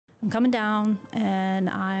I'm coming down, and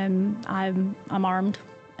I'm armed,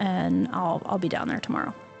 and I'll be down there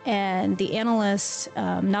tomorrow. And the analyst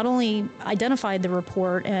not only identified the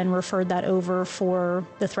report and referred that over for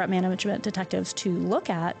the threat management detectives to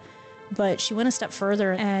look at, but she went a step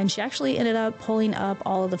further, and she actually ended up pulling up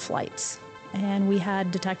all of the flights. And we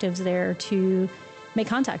had detectives there to make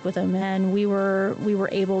contact with him, and we were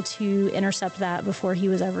able to intercept that before he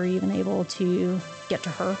was ever even able to get to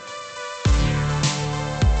her.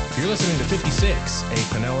 You're listening to 56, a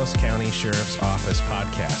Pinellas County Sheriff's Office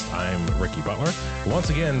podcast. I'm Ricky Butler,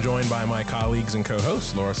 once again joined by my colleagues and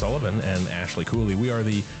co-hosts, Laura Sullivan and Ashley Cooley. We are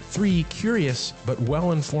the three curious but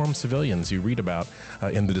well-informed civilians you read about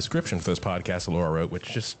in the description for this podcast that Laura wrote,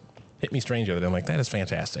 which just hit me strange the other day. I'm like, that is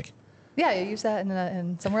fantastic. Yeah, you use that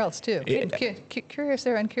in somewhere else too.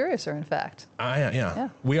 Curiouser and curiouser, in fact. Yeah.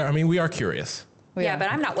 We are curious. But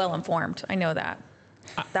I'm not well-informed. I know that.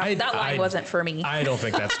 That line wasn't for me. I don't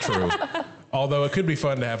think that's true. Although it could be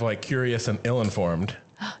fun to have like curious and ill-informed.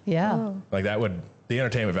 Yeah. Oh. Like the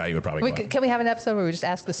entertainment value would probably go up. Can we have an episode where we just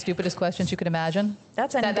ask the stupidest questions you could imagine?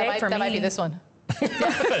 That's a day for me. That might be this one. we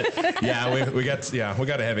got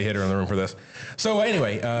a heavy hitter in the room for this. So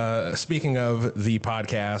anyway, speaking of the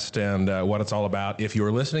podcast and what it's all about, if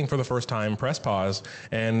you're listening for the first time, press pause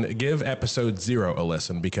and give episode 0 a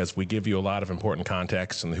listen, because we give you a lot of important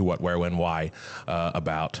context and who, what, where, when, why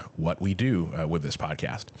about what we do with this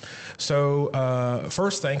podcast. So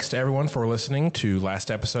first, thanks to everyone for listening to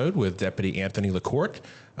last episode with Deputy Anthony LaCourte.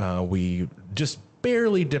 We just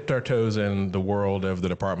barely dipped our toes in the world of the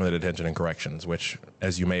Department of Detention and Corrections, which,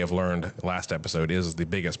 as you may have learned last episode, is the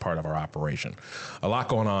biggest part of our operation. A lot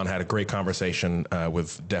going on. Had a great conversation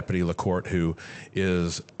with Deputy LaCourte, who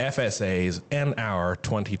is FSA's and our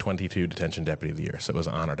 2022 Detention Deputy of the Year. So it was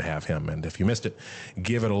an honor to have him. And if you missed it,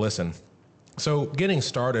 give it a listen. So getting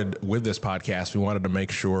started with this podcast, we wanted to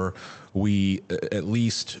make sure we at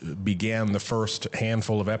least began the first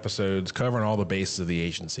handful of episodes covering all the bases of the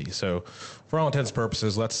agency. So for all intents and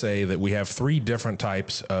purposes, let's say that we have 3 different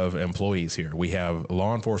types of employees here. We have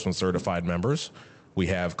law enforcement certified members, we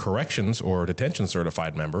have corrections or detention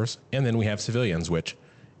certified members, and then we have civilians, which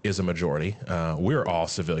is a majority. We're all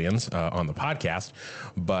civilians on the podcast,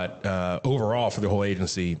 but overall for the whole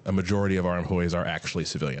agency, a majority of our employees are actually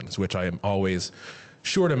civilians, which I am always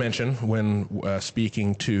sure to mention when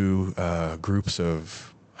speaking to groups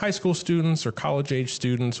of high school students or college-age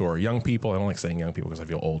students or young people. I don't like saying young people because I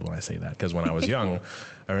feel old when I say that, because when I was young,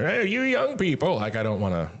 I mean, hey, you young people, like I don't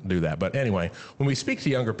want to do that. But anyway, when we speak to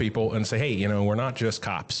younger people and say, hey, we're not just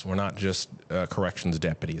cops, we're not just corrections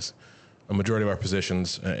deputies. A majority of our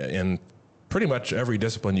positions in pretty much every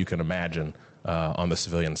discipline you can imagine on the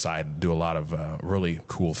civilian side do a lot of really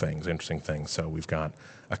cool things, interesting things. So we've got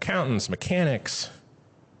accountants, mechanics,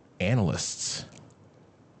 analysts,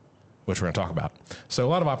 which we're going to talk about. So a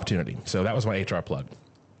lot of opportunity. So that was my HR plug.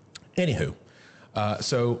 Anywho,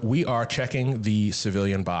 so we are checking the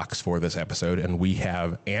civilian box for this episode, and we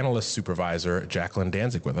have Analyst Supervisor Jacqueline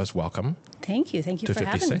Danzig with us. Welcome. Thank you. Thank you for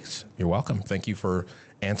having me. You're welcome. Thank you for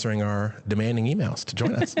answering our demanding emails to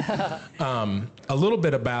join us. A little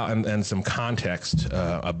bit about and some context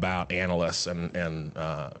about analysts, and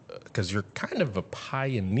because you're kind of a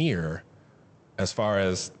pioneer as far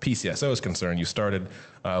as PCSO is concerned. You started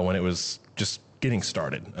when it was just getting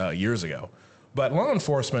started years ago. But law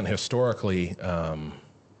enforcement historically kind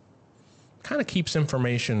of keeps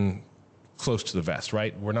information close to the vest,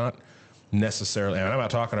 right? We're not necessarily, and I'm not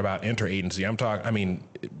talking about interagency.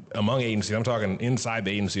 Among agencies, I'm talking inside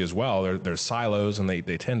the agency as well. There's silos, and they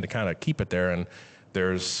tend to kind of keep it there. And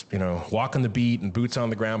there's, walking the beat and boots on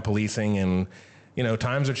the ground policing, and,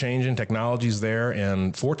 times are changing, technology's there.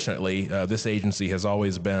 And fortunately, this agency has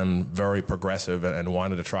always been very progressive and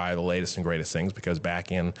wanted to try the latest and greatest things, because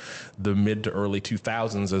back in the mid to early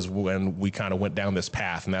 2000s is when we kind of went down this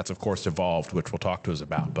path. And that's, of course, evolved, which we'll talk to us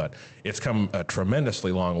about. But it's come a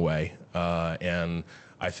tremendously long way. And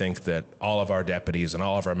I think that all of our deputies and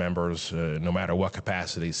all of our members, no matter what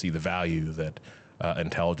capacity, see the value that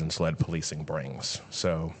intelligence-led policing brings.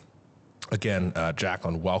 So, again,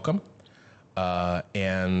 Jacqueline, welcome.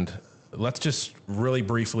 And let's just really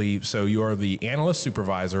briefly, so you're the Analyst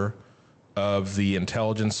Supervisor of the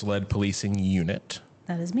Intelligence-Led Policing Unit.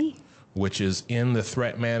 That is me. Which is in the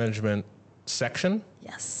Threat Management section?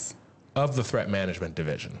 Yes. Of the Threat Management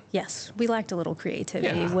Division. Yes, we lacked a little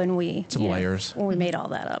creativity when we layers. When we made all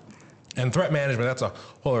that up. And threat management, that's a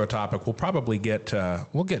whole other topic. We'll probably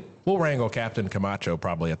we'll wrangle Captain Camacho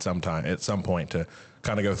probably at some point to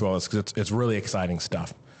kind of go through all this, because it's really exciting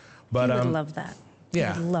stuff. But I would love that.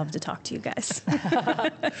 Yeah. I'd love to talk to you guys.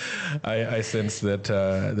 I sense that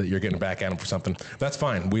that you're getting back at him for something. That's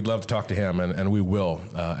fine. We'd love to talk to him, and we will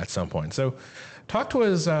at some point. So, talk to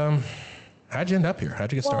us. How'd you end up here?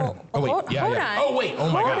 How'd you get started? Hold on. Oh wait! Oh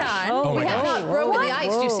my Hold gosh! on. Oh my We have gosh! not broken the ice.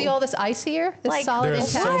 Do you see all this ice here? This Like, solid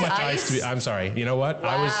There's intact so much ice. ice to be. I'm sorry. You know what?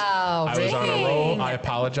 Wow, I was on a dang. roll. I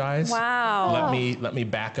apologize. Wow. Let me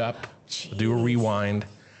back up. Do a rewind.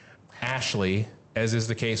 Ashley, as is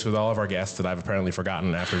the case with all of our guests that I've apparently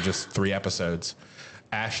forgotten after just 3 episodes,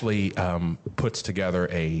 Ashley puts together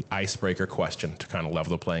a icebreaker question to kind of level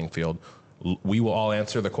the playing field. We will all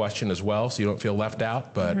answer the question as well, so you don't feel left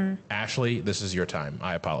out. But Ashley, this is your time.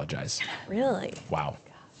 I apologize. Really? Wow.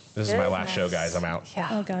 This is my last show, guys. I'm out. Yeah.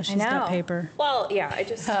 Oh gosh, I she's know. got paper. Well, yeah, I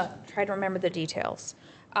just try to remember the details.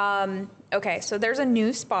 Okay, so there's a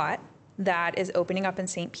new spot that is opening up in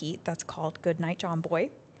St. Pete that's called Goodnight John Boy,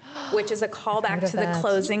 which is a callback Heard of to the that.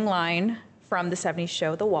 closing line from the 70s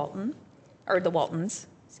show, The Waltons,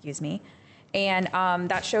 excuse me. And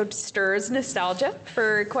that show stirs nostalgia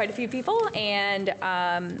for quite a few people. And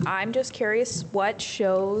I'm just curious, what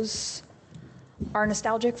shows are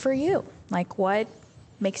nostalgic for you? Like, what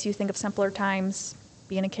makes you think of simpler times,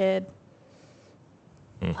 being a kid?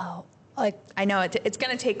 Oh, like I know it's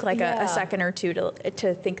going to take like Yeah. a second or two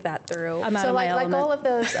to think that through. I'm out so of my like element. all of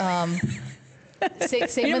those.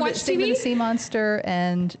 Sigmund watch Sigmund TV? the Sea Monster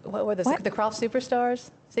and what were those? What? The Croft Superstars.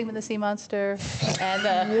 Sigmund the Sea Monster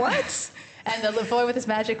and What? and the boy with his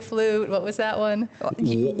magic flute. What was that one?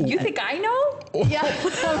 You think I know? Yeah,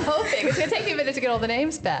 I'm hoping. It's gonna take me a minute to get all the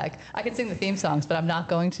names back. I can sing the theme songs, but I'm not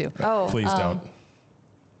going to. Oh, Please don't.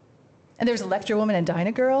 And there's Electra Woman and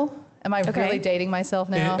Dinah Girl. Am I Okay. really dating myself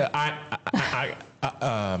now? You're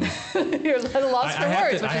at a loss for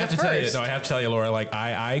words. I have to tell you. No, I have to tell you, Laura. Like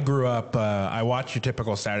I grew up. I watched your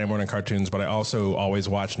typical Saturday morning cartoons, but I also always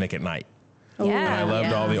watched Nick at Night. yeah. And I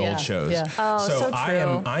loved all the Yeah, old shows. yeah. Oh, so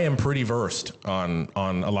I am pretty versed on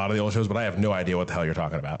a lot of the old shows, but I have no idea what the hell you're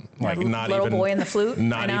talking about. Like not Little even Boy and the Flute?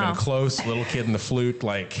 Not I even know. close. Little Kid and the Flute,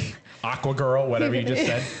 like Aqua Girl, whatever you just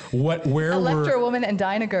said. Where Electra were Woman and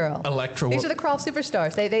Dinah Girl. These are the Croft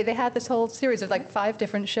Superstars. They had this whole series of like 5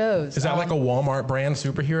 different shows. Is that like a Walmart brand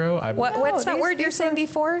superhero? What's that these- word you're these saying were-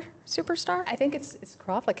 before? Superstar? I think it's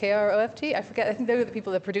Croft, like Kroft. I forget. I think they're the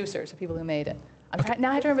people, the producers, the people who made it. Now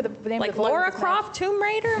I have to remember the name Like of the boy Laura with his Croft, Tomb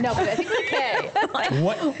Raider? No, but I think it's a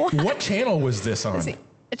K. What channel was this on?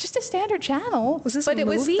 It's just a standard channel. Was this But a it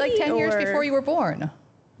was movie, like 10 years or- before you were born.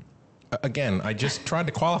 Again, I just tried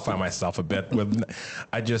to qualify myself a bit with.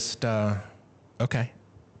 I just okay.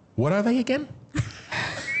 What are they again?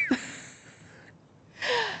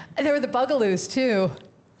 And there were the Bugaloos too.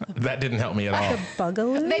 That didn't help me at all.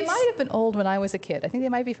 Bugaloos? They might have been old when I was a kid. I think they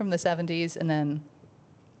might be from the 70s and then.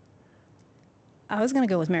 I was gonna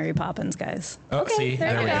go with Mary Poppins, guys. Oh, see,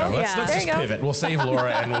 there we go. Let's Yeah. There just you go. pivot. We'll save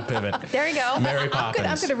Laura and we'll pivot. There you go. Mary I'm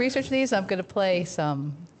Poppins. going to research these. I'm going to play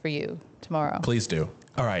some for you tomorrow. Please do.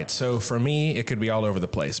 All right. So for me, it could be all over the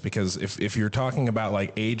place because if you're talking about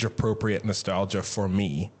like age appropriate nostalgia for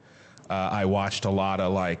me, I watched a lot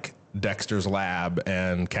of like Dexter's Lab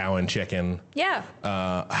and Cow and Chicken. Yeah.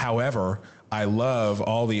 However, I love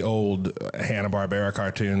all the old Hanna-Barbera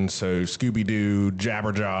cartoons. So Scooby-Doo,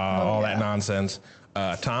 Jabberjaw, all that nonsense.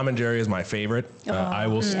 Tom and Jerry is my favorite. I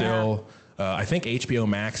will still. I think HBO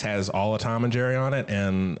Max has all of Tom and Jerry on it,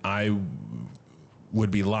 and I would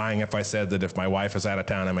be lying if I said that if my wife is out of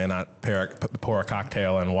town, I may not pour a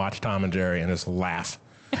cocktail and watch Tom and Jerry and just laugh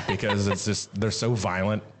because it's just they're so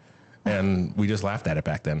violent, and we just laughed at it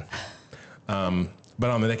back then. But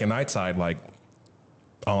on the Nick at Night side, like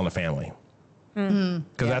All in the Family, because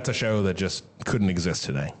that's a show that just couldn't exist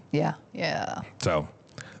today. Yeah. Yeah. So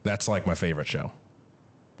that's like my favorite show.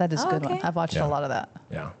 That is a good one. okay. I've watched Yeah. a lot of that.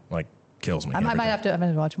 Yeah, like kills me. I might have to. I'm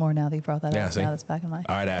going to watch more now that you brought that Yeah, up. see? Now that's back in my.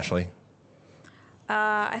 All right, Ashley.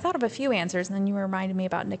 I thought of a few answers, and then you reminded me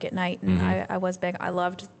about Nick at Night, and I was big. I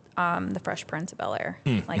loved The Fresh Prince of Bel-Air.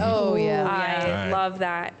 Like, Oh, yeah. I Right. love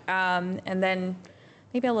that. And then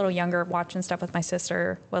maybe a little younger, watching stuff with my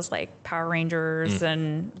sister was like Power Rangers,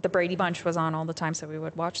 and the Brady Bunch was on all the time, so we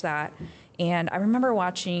would watch that. And I remember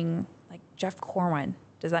watching like Jeff Corwin.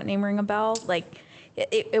 Does that name ring a bell? Like.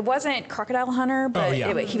 It wasn't Crocodile Hunter, but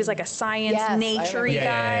yeah. he was like a science, Yes, I nature-y remember.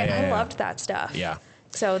 guy. Yeah. I loved that stuff. Yeah.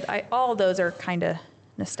 So all those are kind of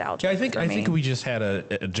nostalgic. Yeah, I for think me. we just had a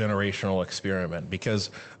generational experiment because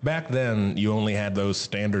back then you only had those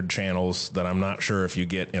standard channels that I'm not sure if you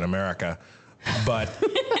get in America, but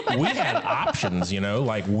we had options. You know,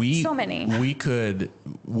 like So many. We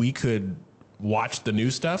could watch the new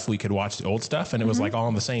stuff, we could watch the old stuff, and it was like all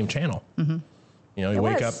on the same channel. You know,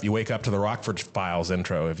 you wake up to the Rockford Files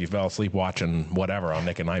intro if you fell asleep watching whatever on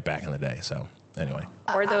Nick at Night back in the day. So anyway,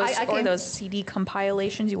 or those CD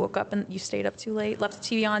compilations. You woke up and you stayed up too late, left the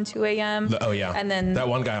TV on 2 a.m. Oh yeah, and then that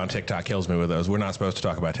one guy on TikTok kills me with those. We're not supposed to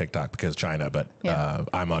talk about TikTok because China, but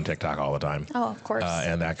I'm on TikTok all the time. Oh, of course.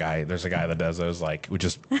 And that guy, there's a guy that does those like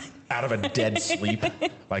just out of a dead sleep,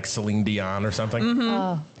 like Celine Dion or something.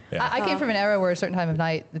 Oh. Yeah. I came from an era where a certain time of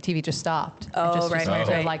night the TV just stopped. Oh, just right, started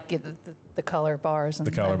right. To, like get the color bars and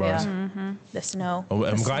The color bars. Yeah. the snow. Well,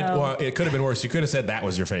 I'm The glad. snow. Well, it could have been worse. You could have said that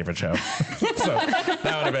was your favorite show. So that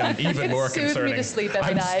would have been even more Soothed me concerning. to sleep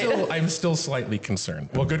every night. I'm still slightly concerned.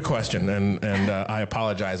 Well, good question, and I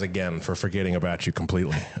apologize again for forgetting about you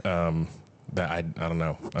completely. That I don't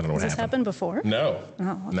know. I don't know what Has this happened. happened before? No.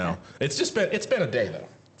 Oh, okay. No. It's been a day though.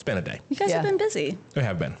 It's been a day. You guys Yeah. have been busy. We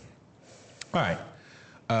have been. All right.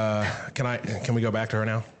 Can we go back to her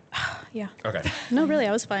now? Yeah. Okay. No, really,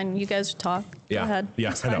 I was fine. You guys talk. Yeah. Go ahead.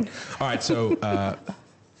 Yeah, It's I know. fine. All right.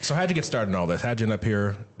 So how'd you get started in all this? How'd you end up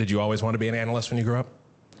here? Did you always want to be an analyst when you grew up?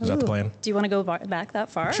 Was that the Ooh. plan? Do you want to go back that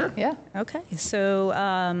far? Sure. Yeah. Okay. So,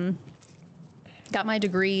 got my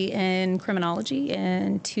degree in criminology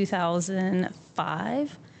in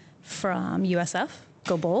 2005 from USF.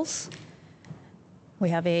 Go Bulls. We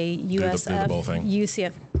have a the USF, bull thing.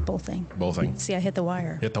 UCF bull thing. Bull thing. See, I hit the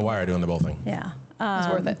wire. Hit the wire doing the bull thing. Yeah. It's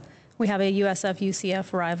worth it. We have a USF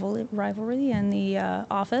UCF rivalry in the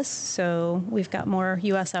office, so we've got more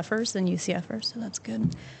USFers than UCFers, so that's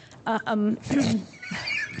good.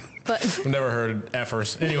 But I've never heard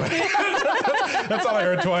effers. Anyway, that's all I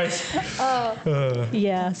heard twice.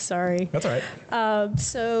 yeah, sorry. That's all right.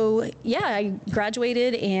 So yeah, I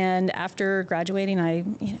graduated, and after graduating, I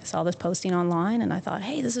saw this posting online, and I thought,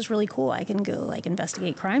 hey, this is really cool. I can go like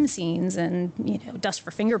investigate crime scenes and dust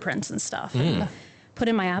for fingerprints and stuff. And put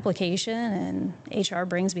in my application, and HR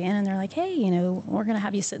brings me in, and they're like, hey, we're going to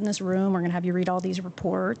have you sit in this room. We're going to have you read all these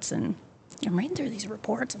reports. And I'm reading through these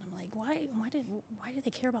reports, and I'm like, why do they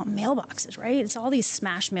care about mailboxes, right? It's all these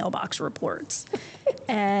smash mailbox reports.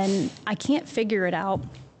 And I can't figure it out.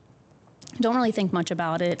 Don't really think much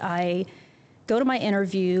about it. I go to my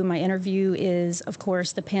interview. My interview is, of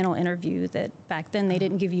course, the panel interview that back then they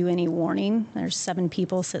didn't give you any warning. There's 7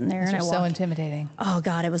 people sitting there, and I They're walk. so intimidating. Oh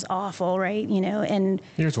God, it was awful, right? And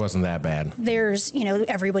Yours wasn't that bad. there's,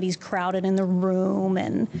 everybody's crowded in the room,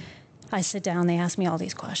 and I sit down, they ask me all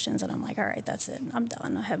these questions, and I'm like, all right, that's it. I'm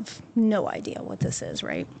done. I have no idea what this is,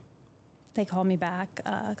 right? They call me back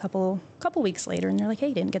a couple weeks later, and they're like, hey,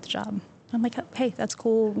 you didn't get the job. I'm like, hey, that's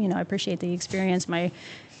cool. I appreciate the experience. My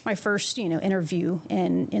first, interview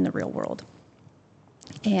in the real world.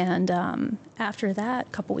 And after that, a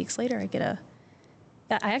couple weeks later, I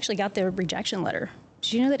actually got the rejection letter.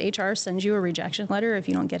 Did you know that HR sends you a rejection letter if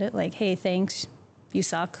you don't get it? Like, hey, thanks, you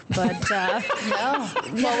suck. But No.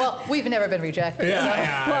 Well, we've never been rejected.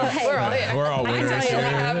 Yeah. well, hey, We're all I can winners tell you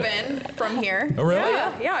what here. happened from here. Oh, really?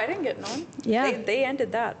 Yeah, I didn't get none. Yeah. They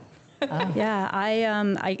ended that. yeah,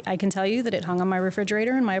 I can tell you that it hung on my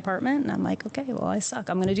refrigerator in my apartment, and I'm like, okay, well, I suck.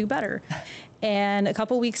 I'm going to do better. And a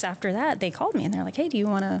couple weeks after that, they called me, and they're like, hey, do you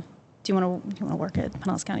want to work at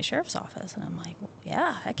Pinellas County Sheriff's Office? And I'm like, well,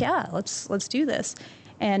 yeah, heck yeah, let's do this.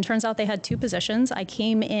 And turns out they had 2 positions. I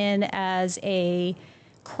came in as a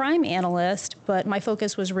crime analyst, but my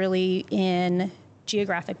focus was really in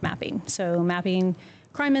geographic mapping. So mapping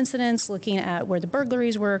crime incidents, looking at where the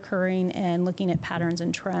burglaries were occurring, and looking at patterns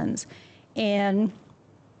and trends. And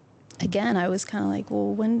again, I was kind of like,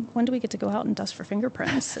 well, when do we get to go out and dust for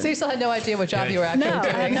fingerprints? So you still had no idea what job Yeah. you were actually No,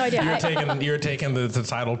 doing? I had no idea. You're taking the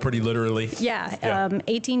title pretty literally. Yeah,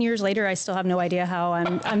 18 years later, I still have no idea how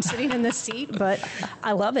I'm sitting in this seat, but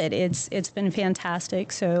I love it. It's been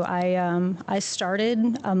fantastic. So I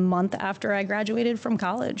started a month after I graduated from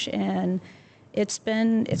college, and it's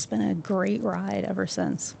been a great ride ever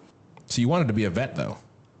since. So you wanted to be a vet, though.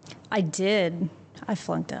 I did. I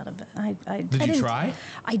flunked out of it. Did you try?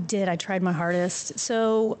 I did. I tried my hardest.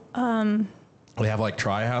 So They have like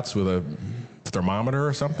tryouts with a thermometer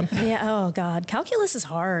or something. yeah. Oh God, calculus is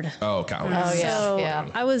hard. Oh, God. Oh, yeah. So Yeah.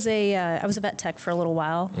 I was a vet tech for a little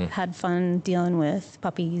while. Had fun dealing with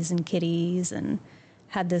puppies and kitties, and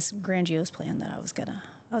had this grandiose plan that I was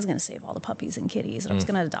gonna save all the puppies and kitties, and I was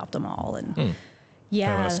gonna adopt them all. And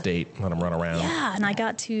yeah, Kind of a state, let them run around. yeah. And I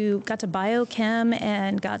got to biochem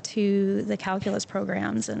and got to the calculus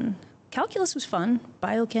programs, and calculus was fun.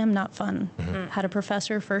 Biochem not fun. Had a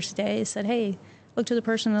professor first day said, hey, look to the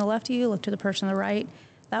person on the left of you, look to the person on the right.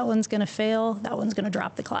 That one's going to fail. That one's going to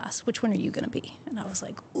drop the class. Which one are you going to be? And I was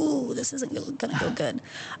like, ooh, this isn't going to go good.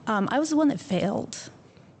 I was the one that failed.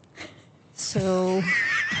 So,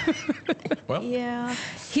 Well, yeah,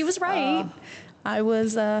 he was right. I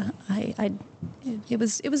was,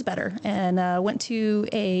 it was better, and went to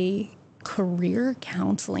a career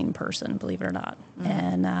counseling person, believe it or not.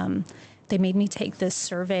 And they made me take this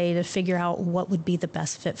survey to figure out what would be the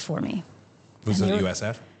best fit for me. Was And it they were-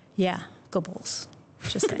 USF? Yeah, go Bulls.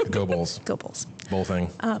 Just saying. Go Bulls. Go Bulls. Bull thing.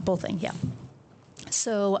 Bull thing, yeah.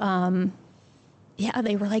 So, yeah,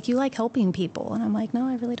 they were like, you like helping people. And I'm like, no,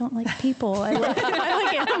 I really don't like people. I like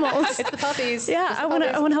animals. It's the puppies. Yeah, It's the I want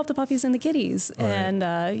puppies. to help the puppies and the kitties. Right.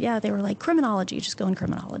 And yeah, they were like, criminology, just go in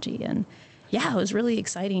criminology. And yeah, it was really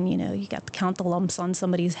exciting. You know, you got to count the lumps on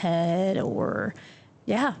somebody's head, or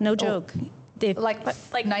yeah, no joke. Like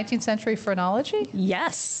 19th century phrenology?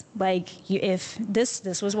 Yes, like if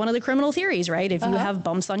this was one of the criminal theories, right? If you have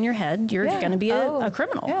bumps on your head, you're going to be a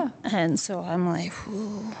criminal. Yeah. And so I'm like,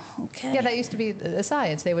 ooh, okay. Yeah, that used to be a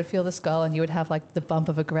science. They would feel the skull, and you would have like the bump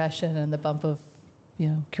of aggression and the bump of,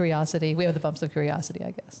 curiosity. We have the bumps of curiosity,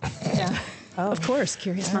 I guess. Yeah. Of course,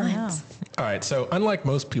 curious minds. All right. So unlike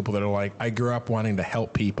most people that are like, I grew up wanting to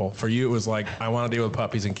help people. For you, it was like, I want to deal with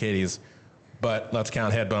puppies and kitties, but let's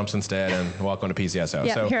count head bumps instead, and welcome to PCSO.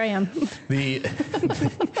 Yeah, so here I am.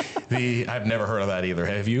 I've never heard of that either.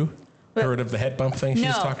 Have you heard of the head bump thing she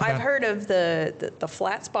just No, talked about? I've heard of the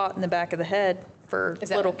flat spot in the back of the head for Is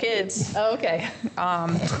that- little kids. Oh, okay.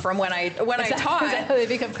 From when I taught. Is that how they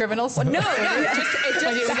become criminals? No, it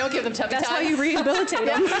just We don't give them tummy That's how time. you rehabilitate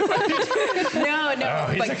them. No,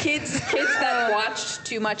 he's but like- kids that watch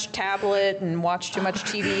too much tablet and watch too much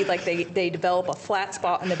TV, like they develop a flat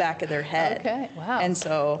spot in the back of their head. Okay, wow. And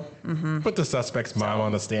so, Put the suspect's mom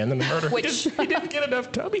on the stand in the murder. Which- he didn't get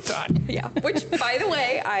enough tummy time. yeah. Which, by the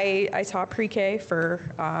way, I taught pre-K for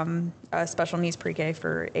special needs pre-K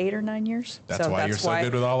for 8 or 9 years. That's why you're so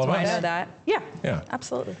good with all of that's why us. I know that. Yeah. Yeah.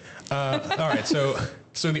 Absolutely. All right. So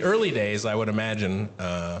the early days, I would imagine,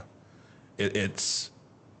 I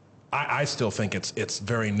still think it's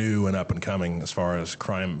very new and up and coming as far as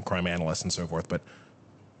crime analysts and so forth. But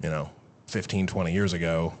 15, 20 years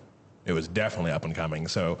ago, it was definitely up and coming.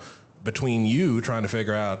 So between you trying to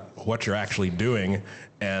figure out what you're actually doing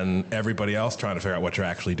and everybody else trying to figure out what you're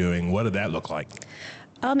actually doing, what did that look like?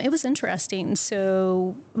 It was interesting.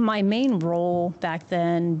 So my main role back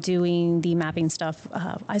then doing the mapping stuff,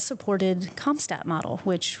 I supported CompStat model,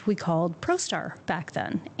 which we called ProStar back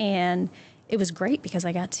then. And it was great because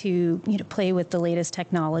I got to play with the latest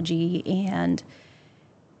technology, and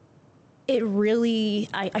it really,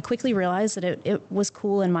 I quickly realized that it was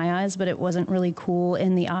cool in my eyes, but it wasn't really cool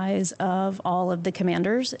in the eyes of all of the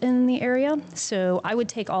commanders in the area. So I would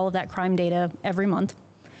take all of that crime data every month,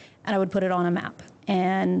 and I would put it on a map.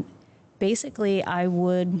 And basically, I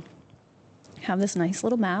would have this nice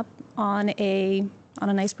little map on a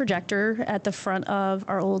nice projector at the front of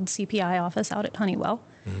our old CPI office out at Honeywell.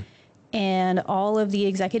 Mm-hmm. And all of the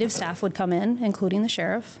executive staff would come in, including the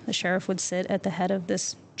sheriff. The sheriff would sit at the head of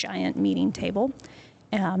this giant meeting table,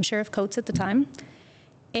 Sheriff Coates at the time.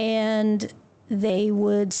 And they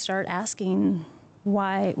would start asking,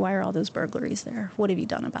 why are all those burglaries there? What have you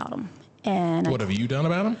done about them? And What have you done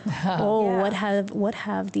about them? what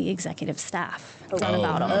have the executive staff done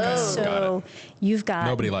about them? Okay. So you've got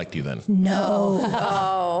Nobody liked you then.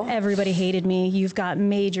 no. Everybody hated me. You've got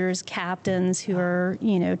majors, captains who are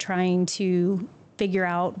trying to figure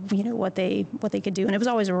out what they could do, and it was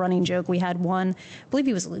always a running joke. We had one, I believe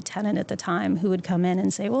he was a lieutenant at the time, who would come in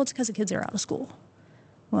and say, "Well, it's because the kids are out of school."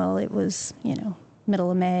 Well, it was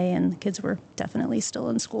middle of May, and the kids were definitely still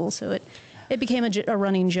in school, so it became a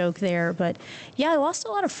running joke there. But yeah, I lost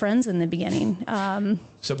a lot of friends in the beginning.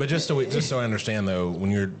 But just so I understand though,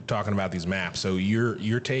 when you're talking about these maps, so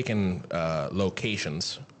you're taking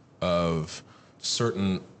locations of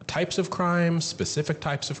certain types of crime, specific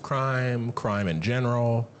types of crime in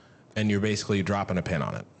general, and you're basically dropping a pin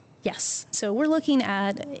on it. Yes. So we're looking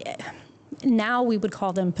at, now we would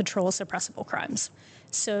call them patrol suppressible crimes.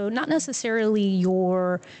 So not necessarily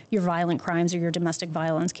your violent crimes or your domestic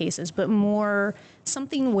violence cases, but more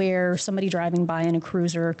something where somebody driving by in a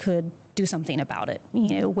cruiser could do something about it,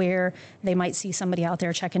 where they might see somebody out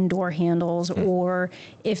there checking door handles, or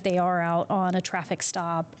if they are out on a traffic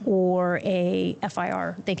stop or a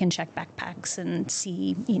FIR, they can check backpacks and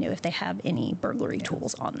see, if they have any burglary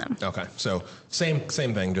tools on them. Okay, so same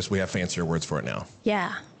thing, just we have fancier words for it now.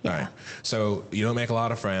 Yeah. All right. So you don't make a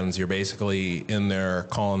lot of friends. You're basically in there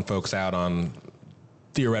calling folks out on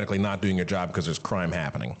theoretically not doing your job because there's crime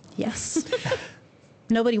happening. Yes.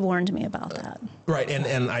 Nobody warned me about that. Right,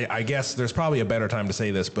 and I guess there's probably a better time to say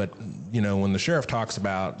this, but when the sheriff talks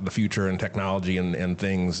about the future and technology and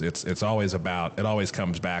things, it always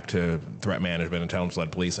comes back to threat management,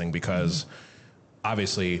 intelligence-led policing, because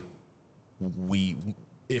obviously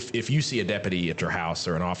if you see a deputy at your house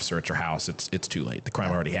or an officer at your house, it's too late. The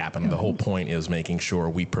crime already happened. The whole point is making sure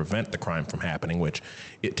we prevent the crime from happening, which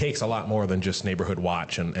it takes a lot more than just neighborhood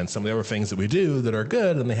watch and some of the other things that we do that are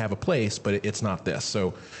good and they have a place, but it's not this.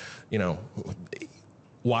 So, you know,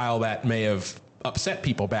 while that may have upset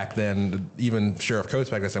people back then, even Sheriff Coates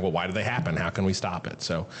back then said, well, why did they happen? How can we stop it?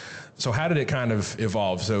 So how did it kind of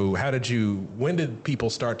evolve? So when did people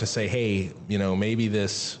start to say, hey, you know, maybe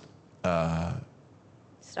this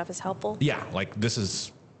Stuff is helpful. yeah, like this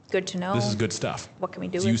is Good to know. this is good stuff. What can we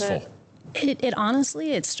do It's with useful. it? It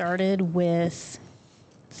honestly, it started with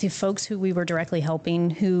the folks who we were directly helping,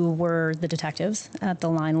 who were the detectives at the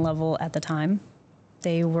line level at the time.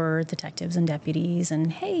 They were detectives and deputies,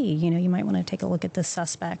 and hey, you know, you might want to take a look at this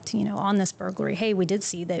suspect, you know, on this burglary. Hey, we did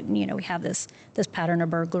see that, you know, we have this pattern of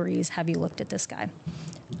burglaries. Have you looked at this guy?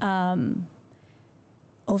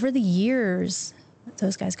 Over the years,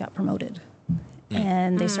 those guys got promoted.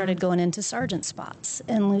 And they started going into sergeant spots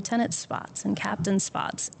and lieutenant spots and captain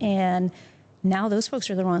spots. And now those folks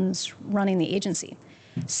are the ones running the agency.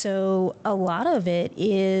 So a lot of it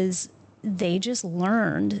is they just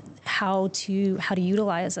learned how to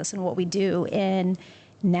utilize us and what we do. And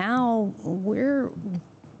now we're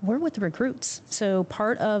with the recruits. So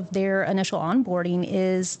part of their initial onboarding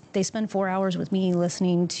is they spend 4 hours with me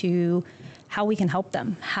listening to how we can help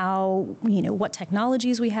them, how, you know, what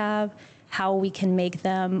technologies we have, how we can make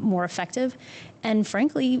them more effective, and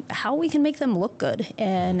frankly, how we can make them look good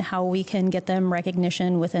and how we can get them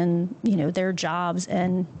recognition within, you know, their jobs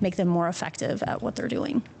and make them more effective at what they're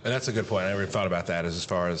doing. And that's a good point. I never thought about that as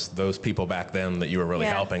far as those people back then that you were really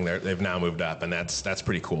Yeah. helping, they've now moved up, and that's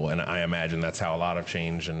pretty cool. And I imagine that's how a lot of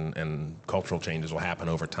change and cultural changes will happen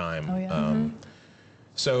over time. Oh, yeah.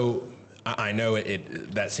 So I know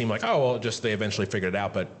that seemed like, oh, well, just they eventually figured it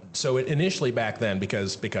out. But so it initially back then,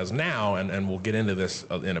 because now, and we'll get into this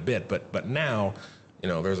in a bit, but now, you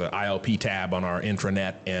know, there's an ILP tab on our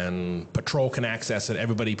intranet, and patrol can access it.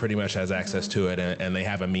 Everybody pretty much has access to it, and they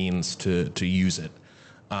have a means to use it.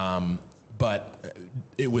 But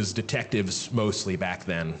it was detectives mostly back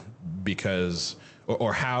then, because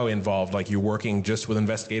or how involved, like you're working just with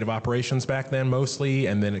investigative operations back then mostly,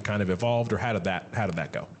 and then it kind of evolved, or how did that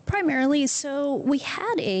go? Primarily, so we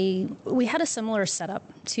had a similar setup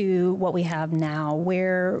to what we have now,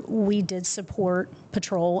 where we did support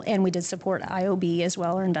patrol and we did support IOB as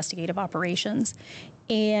well, or investigative operations,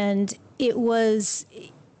 and it was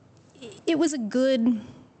a good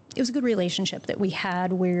relationship that we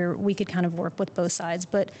had where we could kind of work with both sides,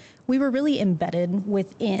 but we were really embedded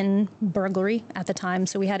within burglary at the time.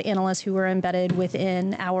 So we had analysts who were embedded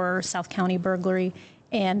within our South County burglary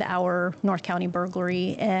and our North County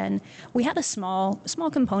burglary. And we had a small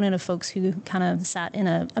component of folks who kind of sat in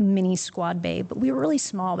a mini squad bay, but we were really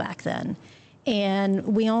small back then. And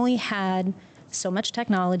we only had so much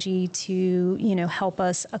technology to, you know, help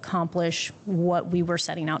us accomplish what we were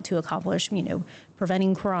setting out to accomplish, you know,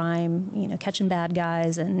 preventing crime, you know, catching bad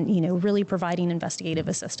guys, and, you know, really providing investigative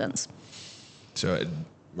assistance. So,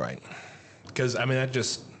 right. Because, I mean,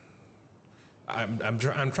 I'm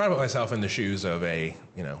trying to put myself in the shoes of a,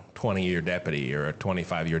 you know, 20-year deputy or a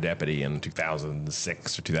 25-year deputy in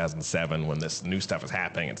 2006 or 2007 when this new stuff is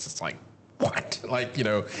happening. It's just like, what? Like, you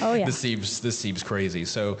know, Oh, yeah. this seems crazy.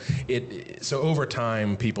 So over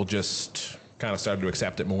time, people just kind of started to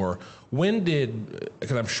accept it more.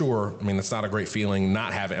 Because I'm sure, I mean, it's not a great feeling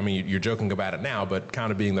not having, I mean, you're joking about it now, but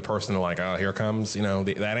kind of being the person like, oh, here comes, you know,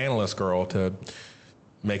 that analyst girl to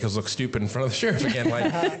make us look stupid in front of the sheriff again.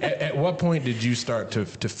 Like, at what point did you start to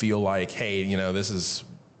feel like, hey, you know,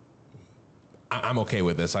 I'm okay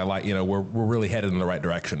with this. I like, you know, we're really headed in the right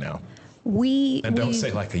direction now. Don't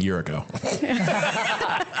say like a year ago.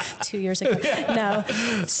 2 years ago. No.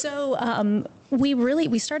 So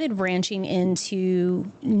we started branching into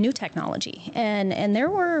new technology, and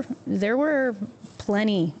there were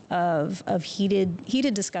plenty of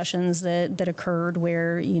heated discussions that occurred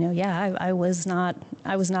where, you know, yeah, I was not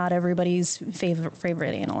everybody's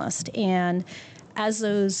favorite analyst. And as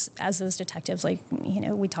those detectives, like, you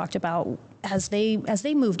know, we talked about, as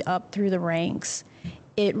they moved up through the ranks,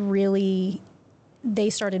 they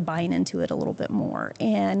started buying into it a little bit more.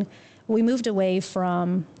 And we moved away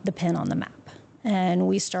from the pin on the map, and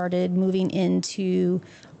we started moving into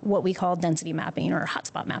what we call density mapping or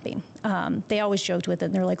hotspot mapping. They always joked with it,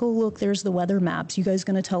 and they're like, oh, look, there's the weather maps. You guys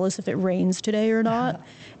going to tell us if it rains today or not?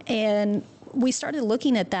 And we started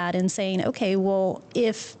looking at that and saying, okay, well,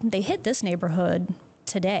 if they hit this neighborhood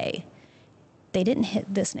today, they didn't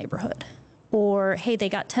hit this neighborhood. Or, hey, they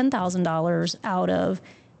got $10,000 out of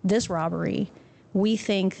this robbery. We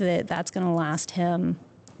think that that's going to last him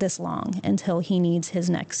this long until he needs his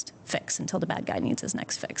next fix, until the bad guy needs his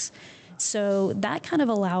next fix. So that kind of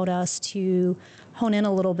allowed us to hone in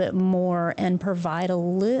a little bit more and provide a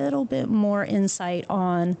little bit more insight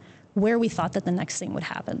on where we thought that the next thing would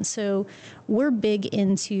happen. So we're big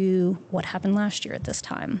into what happened last year at this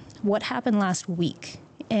time, what happened last week,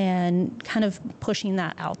 and kind of pushing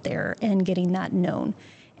that out there and getting that known.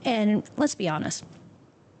 And let's be honest,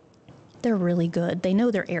 they're really good. They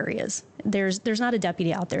know their areas. There's not a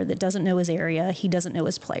deputy out there that doesn't know his area. He doesn't know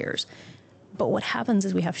his players. But what happens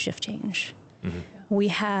is we have shift change. Mm-hmm. We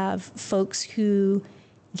have folks who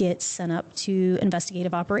get sent up to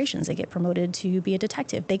investigative operations. They get promoted to be a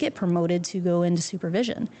detective. They get promoted to go into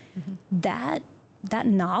supervision. Mm-hmm. That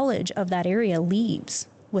knowledge of that area leaves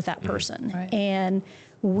with that person. Mm-hmm. Right. And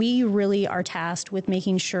we really are tasked with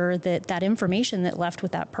making sure that that information that left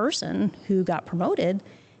with that person who got promoted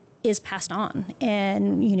is passed on.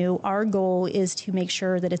 And, you know, our goal is to make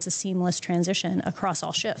sure that it's a seamless transition across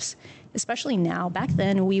all shifts, especially now. Back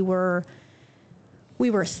then we were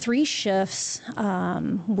 3 shifts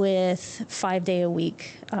with 5-day a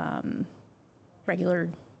week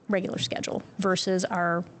regular schedule versus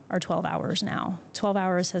our 12 hours now. 12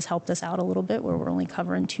 hours has helped us out a little bit where we're only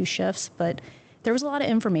covering 2 shifts, but there was a lot of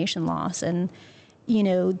information loss. And, you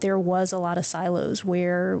know, there was a lot of silos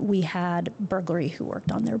where we had burglary who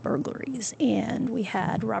worked on their burglaries, and we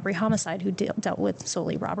had robbery homicide who dealt with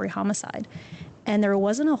solely robbery homicide. And there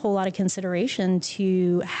wasn't a whole lot of consideration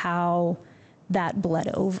to how that bled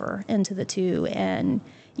over into the two. And,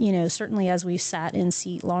 you know, certainly as we've sat in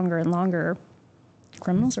seat longer and longer,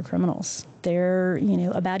 criminals are criminals. They're, you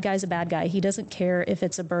know, a bad guy's a bad guy. He doesn't care if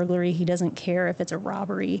it's a burglary. He doesn't care if it's a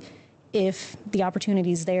robbery. If the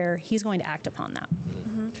opportunity's there, he's going to act upon that.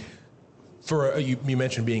 Mm-hmm. You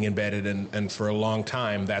mentioned being embedded, and for a long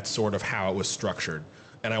time, that's sort of how it was structured.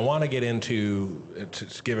 And I want to get into,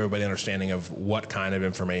 to give everybody an understanding of what kind of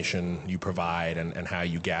information you provide and how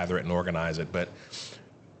you gather it and organize it. But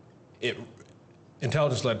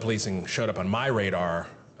intelligence-led policing showed up on my radar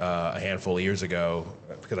a handful of years ago,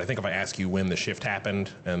 because I think if I ask you when the shift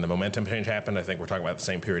happened and the momentum change happened, I think we're talking about the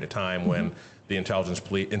same period of time. Mm-hmm. When the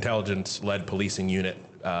intelligence-led policing unit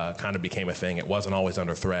kind of became a thing. It wasn't always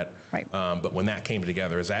under threat. Right. But when that came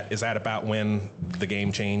together, is that about when the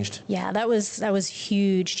game changed? Yeah, that was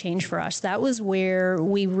huge change for us. That was where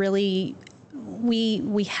we really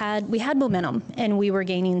we had momentum and we were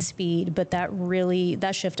gaining speed, but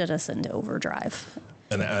that shifted us into overdrive.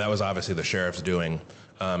 And that was obviously the sheriff's doing.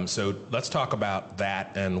 So let's talk about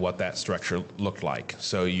that and what that structure looked like.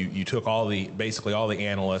 So you took basically all the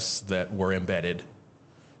analysts that were embedded.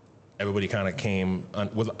 Everybody kind of came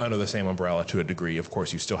under the same umbrella to a degree. Of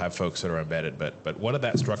course, you still have folks that are embedded, but what did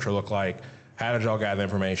that structure look like? How did y'all gather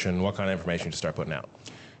information? What kind of information did you start putting out?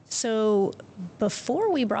 So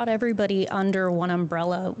before we brought everybody under one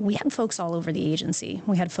umbrella, we had folks all over the agency.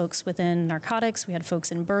 We had folks within narcotics, we had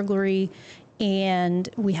folks in burglary, and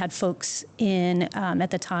we had folks in,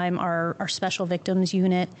 at the time, our special victims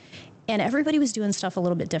unit. And everybody was doing stuff a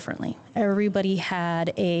little bit differently. Everybody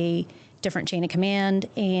had a different chain of command,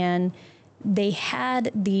 and they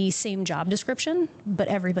had the same job description, but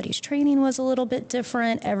everybody's training was a little bit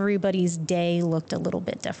different. Everybody's day looked a little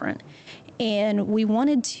bit different. And we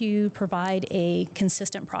wanted to provide a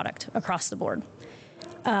consistent product across the board.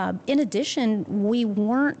 In addition, we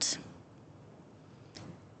weren't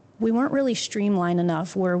really streamlined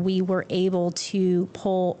enough where we were able to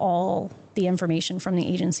pull all the information from the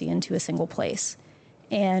agency into a single place.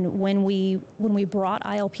 And when we brought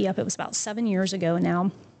ILP up, it was about 7 years ago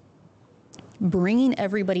now, bringing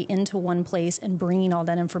everybody into one place and bringing all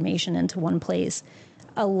that information into one place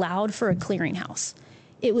allowed for a clearinghouse.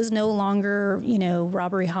 It was no longer,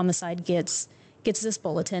 robbery homicide gets this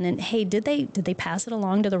bulletin and, hey, did they pass it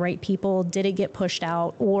along to the right people? Did it get pushed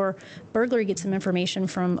out? Or burglary gets some information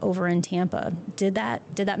from over in Tampa. Did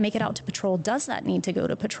that make it out to patrol? Does that need to go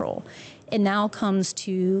to patrol? It now comes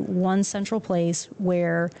to one central place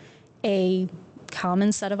where a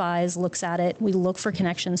common set of eyes looks at it. We look for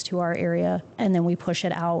connections to our area, and then we push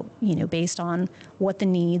it out, based on what the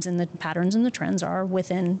needs and the patterns and the trends are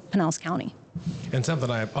within Pinellas County. And something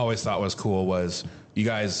I always thought was cool was you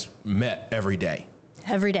guys met every day.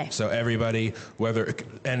 Every day. So everybody,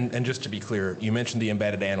 and just to be clear, you mentioned the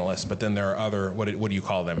embedded analysts, but then there are other, what do you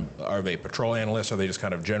call them? Are they patrol analysts? Are they just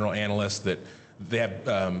kind of general analysts that they have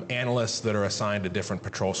analysts that are assigned to different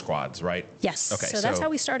patrol squads, right? Yes. Okay. So that's how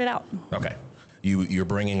we started out. Okay. You're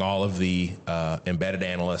bringing all of the embedded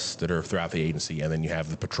analysts that are throughout the agency, and then you have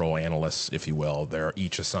the patrol analysts, if you will. They're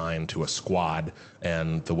each assigned to a squad,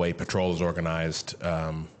 and the way patrol is organized,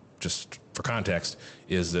 just for context,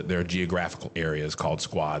 is that there are geographical areas called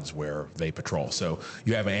squads where they patrol. So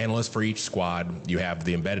you have an analyst for each squad. You have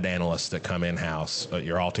the embedded analysts that come in-house.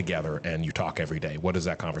 You're all together, and you talk every day. What does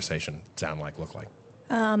that conversation sound like, look like?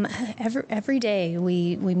 Every day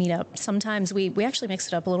we meet up. Sometimes we actually mixed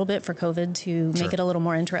it up a little bit for COVID to make it a little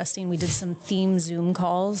more interesting. We did some theme Zoom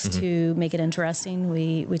calls to make it interesting.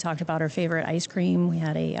 We talked about our favorite ice cream. We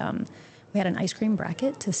had an ice cream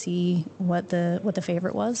bracket to see what the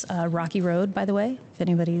favorite was. Rocky Road, by the way, if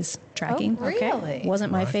anybody's tracking. Oh, really?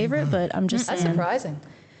 Wasn't my favorite, but I'm just That's saying. surprising.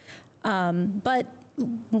 But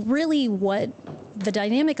really, what the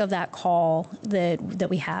dynamic of that call that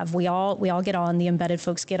we have, we all get on. The embedded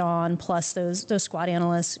folks get on, plus those squad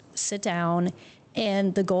analysts sit down,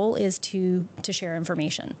 and the goal is to share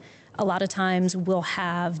information. A lot of times, we'll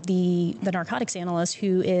have the narcotics analyst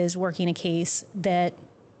who is working a case that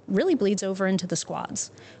really bleeds over into the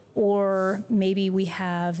squads. Or maybe we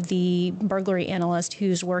have the burglary analyst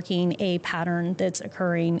who's working a pattern that's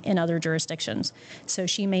occurring in other jurisdictions. So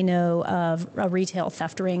she may know of a retail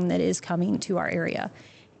theft ring that is coming to our area.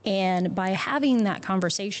 And by having that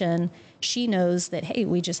conversation, she knows that, hey,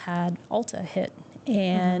 we just had Ulta hit.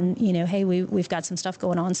 And, hey, we've got some stuff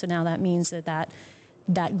going on. So now that means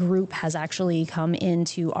that group has actually come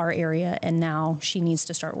into our area, and now she needs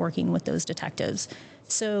to start working with those detectives.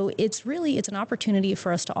 So it's an opportunity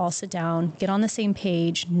for us to all sit down, get on the same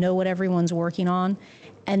page, know what everyone's working on,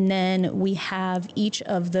 and then we have each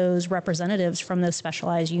of those representatives from those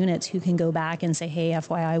specialized units who can go back and say, hey,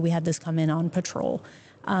 FYI, we had this come in on patrol.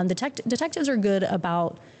 Detectives are good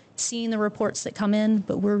about seeing the reports that come in,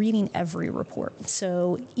 but we're reading every report.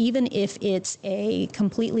 So even if it's a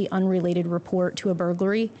completely unrelated report to a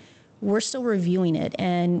burglary, we're still reviewing it,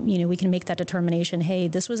 and we can make that determination, hey,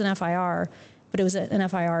 this was an FIR, but it was an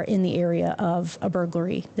FIR in the area of a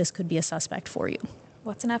burglary. This could be a suspect for you.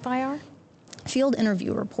 What's an FIR? Field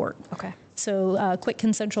interview report. Okay. So quick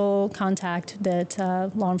consensual contact that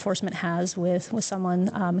law enforcement has with someone.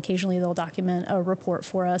 Occasionally they'll document a report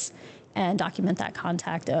for us and document that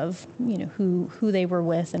contact of who they were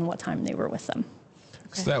with and what time they were with them.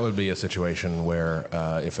 So that would be a situation where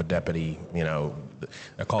if a deputy,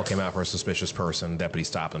 a call came out for a suspicious person, deputy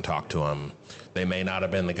stopped and talked to him. They may not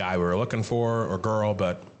have been the guy we were looking for or girl,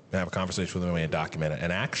 but have a conversation with them and document it.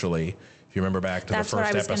 And actually, if you remember back to the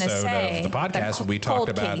first episode of the podcast, we talked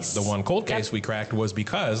about the one cold case we cracked was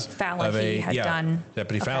because Fallahy had done.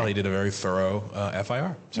 Deputy Fallahy did a very thorough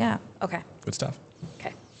FIR. So, Yeah. Okay. good stuff.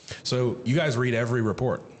 Okay. So you guys read every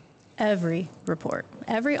report. Every report,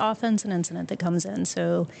 every offense and incident that comes in.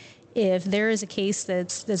 So if there is a case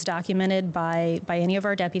that's documented by any of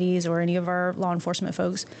our deputies or any of our law enforcement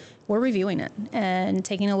folks, we're reviewing it and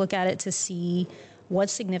taking a look at it to see what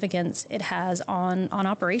significance it has on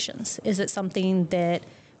operations. Is it something that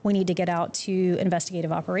we need to get out to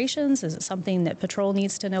investigative operations? Is it something that patrol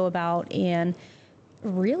needs to know about? And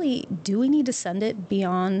really, do we need to send it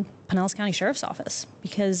beyond Pinellas County Sheriff's Office?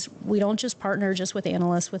 Because we don't just partner just with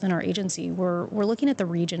analysts within our agency. We're looking at the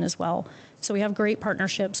region as well. So we have great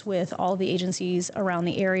partnerships with all the agencies around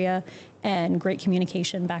the area and great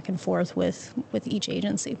communication back and forth with each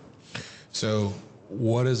agency. So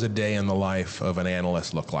what does a day in the life of an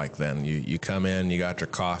analyst look like then? You come in, you got your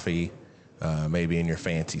coffee, maybe in your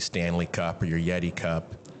fancy Stanley cup or your Yeti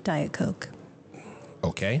cup. Diet Coke.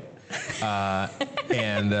 Okay.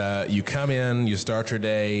 And you come in, you start your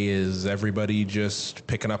day. Is everybody just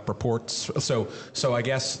picking up reports? So I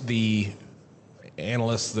guess the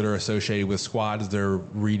analysts that are associated with squads, they're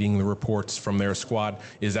reading the reports from their squad.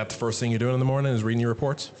 Is that the first thing you're doing in the morning, is reading your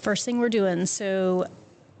reports? First thing we're doing. So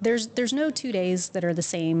there's no 2 days that are the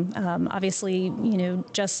same. Obviously,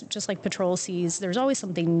 just like patrol sees, there's always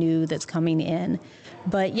something new that's coming in.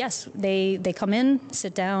 But yes, they come in,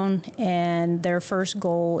 sit down, and their first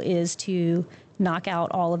goal is to knock out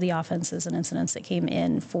all of the offenses and incidents that came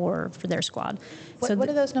in for their squad. What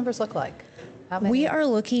do those numbers look like? How many? We are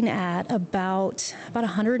looking at about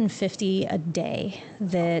 150 a day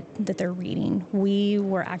that they're reading. We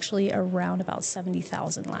were actually around about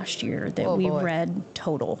 70,000 last year that we read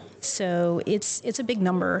total. So it's a big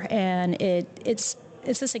number, and it's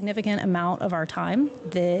a significant amount of our time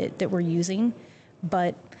that we're using,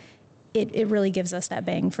 but it really gives us that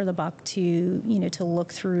bang for the buck to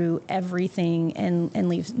look through everything and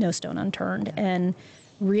leave no stone unturned. And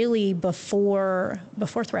really, before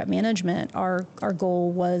threat management, our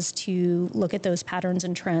goal was to look at those patterns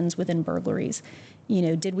and trends within burglaries.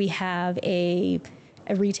 Did we have a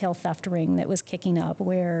retail theft ring that was kicking up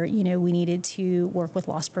where we needed to work with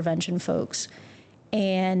loss prevention folks?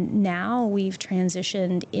 And now we've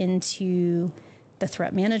transitioned into the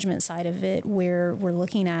threat management side of it, where we're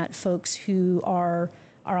looking at folks who are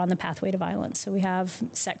on the pathway to violence. So we have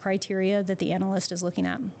set criteria that the analyst is looking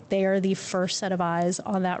at. They are the first set of eyes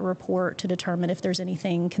on that report to determine if there's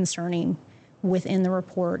anything concerning within the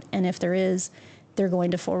report. And if there is, they're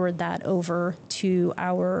going to forward that over to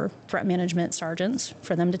our threat management sergeants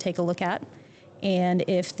for them to take a look at. And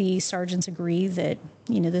if the sergeants agree that,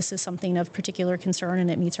 this is something of particular concern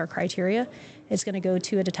and it meets our criteria, it's going to go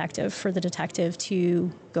to a detective for the detective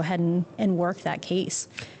to go ahead and work that case.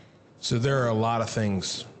 So there are a lot of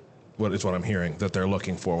things, what I'm hearing, that they're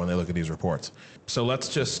looking for when they look at these reports. So let's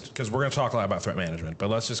just, because we're going to talk a lot about threat management, but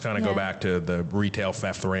let's just kind of go back to the retail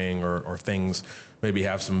theft ring or things, maybe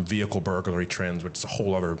have some vehicle burglary trends, which is a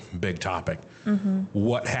whole other big topic. Mm-hmm.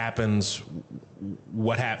 What happens?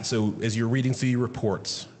 So as you're reading through your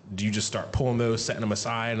reports, do you just start pulling those, setting them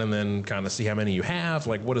aside, and then kind of see how many you have?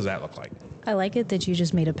 Like, what does that look like? I like it that you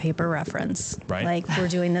just made a paper reference. Right. Like, we're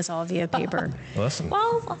doing this all via paper. Listen.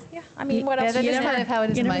 Well, yeah. I mean, what else? That's just kind of how it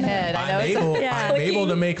is in my head. I know. I'm able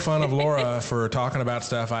to make fun of Laura for talking about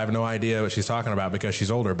stuff I have no idea what she's talking about because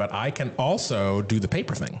she's older, but I can also do the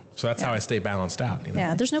paper thing. So that's how I stay balanced out.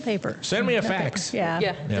 Yeah, there's no paper. Send me a fax.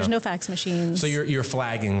 Yeah. There's no fax machines. So you're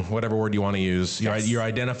flagging, whatever word you want to use. You're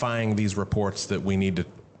identifying these reports that we need to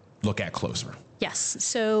look at closer. Yes.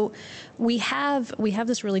 So we have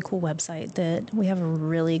this really cool website that we have a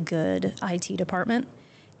really good IT department,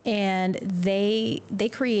 and they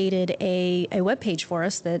created a web page for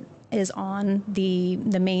us that is on the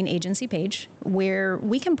main agency page where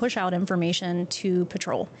we can push out information to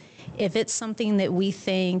patrol. If it's something that we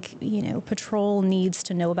think, patrol needs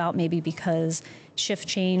to know about, maybe because shift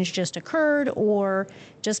change just occurred, or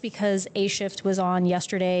just because A shift was on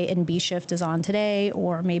yesterday and B shift is on today,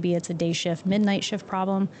 or maybe it's a day shift, midnight shift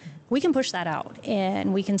problem, we can push that out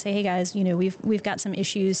and we can say, hey guys, we've got some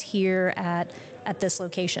issues here at this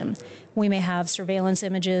location. We may have surveillance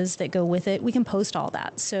images that go with it. We can post all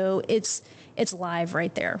that. So it's live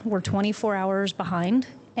right there. We're 24 hours behind,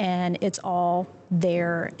 and it's all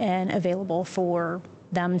there and available for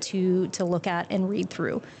them to look at and read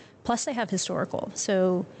through. Plus, they have historical.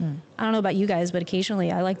 So I don't know about you guys, but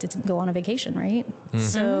occasionally I like to go on a vacation, right?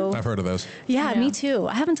 So I've heard of those. Yeah, me too.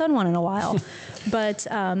 I haven't done one in a while, but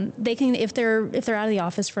they can, if they're out of the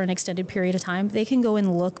office for an extended period of time, they can go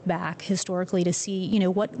and look back historically to see,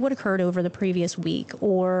 what occurred over the previous week,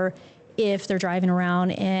 or if they're driving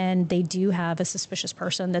around and they do have a suspicious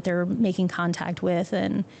person that they're making contact with,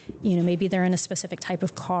 and maybe they're in a specific type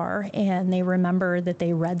of car and they remember that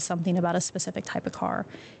they read something about a specific type of car,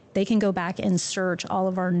 they can go back and search all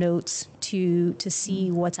of our notes to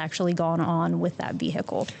see what's actually gone on with that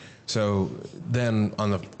vehicle. So then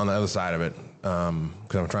on the other side of it,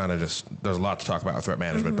 because I'm trying to there's a lot to talk about with threat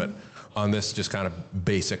management, but on this just kind of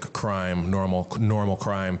basic crime, normal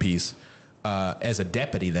crime piece, as a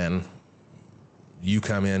deputy then, you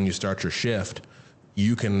come in, you start your shift,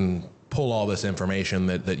 you can pull all this information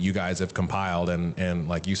that you guys have compiled, and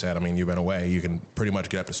like you said, I mean, you've been away, you can pretty much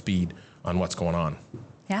get up to speed on what's going on.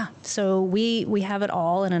 Yeah, so we have it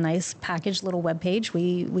all in a nice packaged little web page.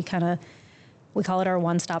 We call it our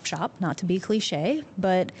one-stop shop, not to be cliche,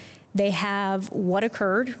 but they have what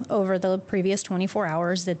occurred over the previous 24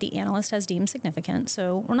 hours that the analyst has deemed significant.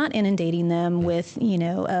 So we're not inundating them with,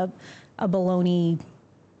 a baloney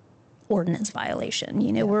ordinance violation.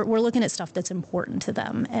 We're looking at stuff that's important to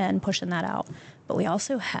them and pushing that out. But we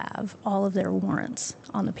also have all of their warrants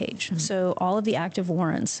on the page. So all of the active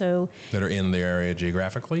warrants. So that are in the area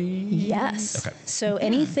geographically? Yes. Okay. So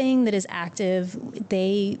anything that is active,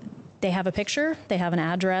 they have a picture, they have an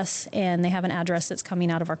address, and they have an address that's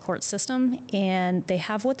coming out of our court system, and they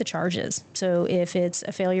have what the charge is. So if it's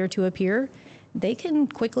a failure to appear, they can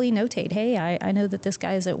quickly notate, hey, I know that this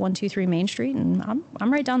guy is at 123 Main Street, and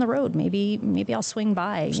I'm right down the road. Maybe I'll swing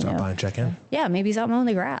by. Stop by and check in. Yeah, maybe he's out mowing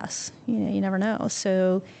the grass. You never know.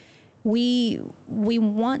 So we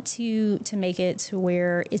want to make it to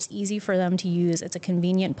where it's easy for them to use. It's a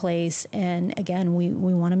convenient place, and again, we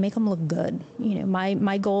want to make them look good.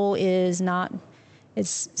 My goal is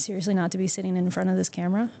it's seriously not to be sitting in front of this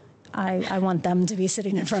camera. I want them to be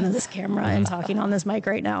sitting in front of this camera and talking on this mic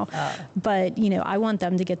right now. But, I want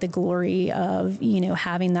them to get the glory of,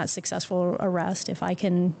 having that successful arrest. If I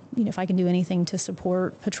can do anything to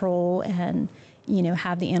support patrol and,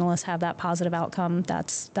 have the analysts have that positive outcome,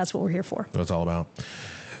 that's what we're here for. That's all about.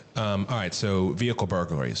 All right. So vehicle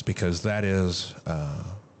burglaries, because that is,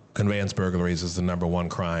 conveyance burglaries is the #1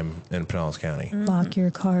 crime in Pinellas County. Lock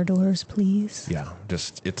your car doors, please. Yeah.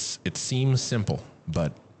 It seems simple,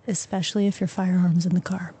 but Especially if your firearm's in the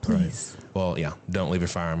car, please. Right. Well, yeah, don't leave your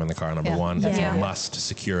firearm in the car, number one. Yeah. You must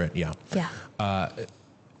secure it, yeah. Yeah.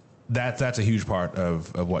 That's a huge part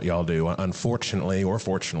of what y'all do. Unfortunately, or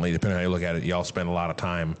fortunately, depending on how you look at it, y'all spend a lot of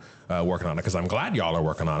time working on it, because I'm glad y'all are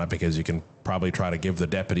working on it, because you can probably try to give the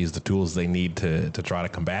deputies the tools they need to try to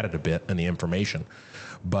combat it a bit, and the information.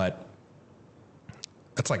 But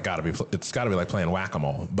it's got to be like playing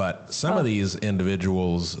whack-a-mole. But some of these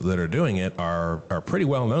individuals that are doing it are pretty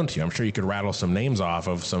well known to you. I'm sure you could rattle some names off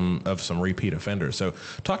of some repeat offenders. So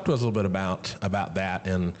talk to us a little bit about that,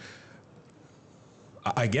 and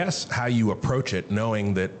I guess how you approach it,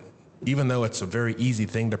 knowing that even though it's a very easy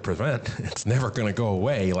thing to prevent, it's never going to go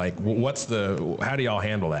away. Like, how do y'all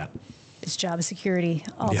handle that? It's job security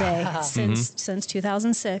all day. Since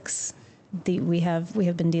 2006, we have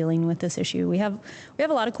been dealing with this issue. We have a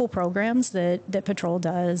lot of cool programs that Patrol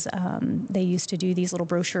does. They used to do these little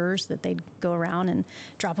brochures that they'd go around and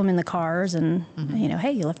drop them in the cars, and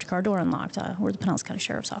hey, you left your car door unlocked. We're the Pinellas County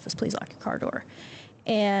Sheriff's Office. Please lock your car door.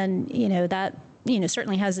 And that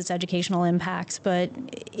certainly has its educational impacts, but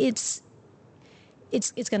it's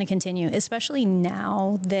going to continue, especially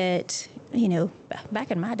now that, back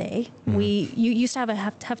in my day, you used to have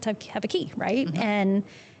a key, right? Mm-hmm. And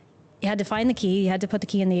you had to find the key, you had to put the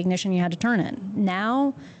key in the ignition, you had to turn it.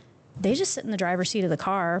 Now, they just sit in the driver's seat of the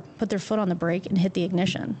car, put their foot on the brake, and hit the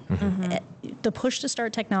ignition. Mm-hmm. The push to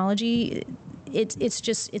start technology,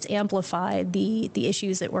 it's amplified the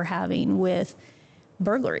issues that we're having with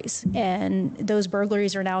burglaries, and those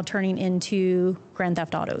burglaries are now turning into grand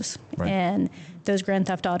theft autos. Right. And those grand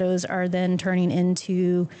theft autos are then turning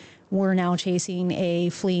into, we're now chasing a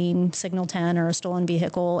fleeing Signal 10 or a stolen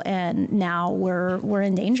vehicle, and now we're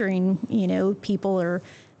endangering, people, or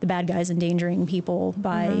the bad guys endangering people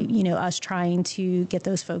by, us trying to get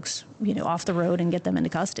those folks, off the road and get them into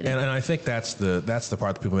custody. And I think that's the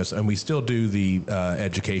part that people miss. And we still do the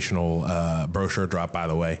educational brochure drop, by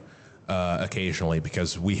the way. Occasionally,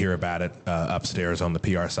 because we hear about it upstairs on the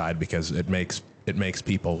PR side, because it makes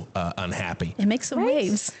people unhappy. It makes some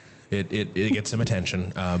waves. It gets some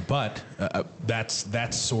attention, but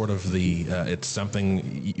that's sort of the it's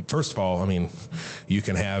something. First of all, I mean, you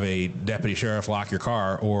can have a deputy sheriff lock your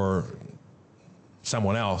car, or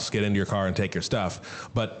someone else get into your car and take your stuff.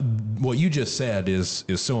 But what you just said is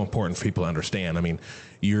so important for people to understand. I mean,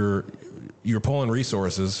 you're pulling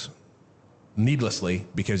resources needlessly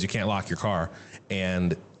because you can't lock your car,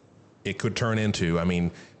 and it could turn into,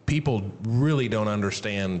 people really don't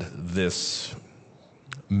understand this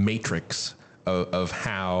matrix of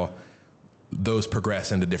how those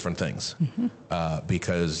progress into different things.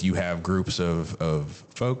 Because you have groups of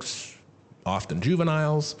folks, often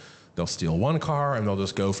juveniles, they'll steal one car and they'll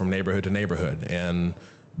just go from neighborhood to neighborhood. And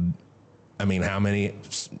how many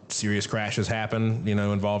serious crashes happen,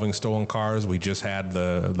 involving stolen cars? We just had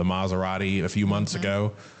the Maserati a few months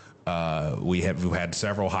ago. We've had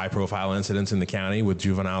several high-profile incidents in the county with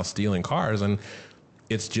juveniles stealing cars, and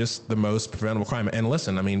it's just the most preventable crime. And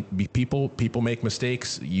listen, people make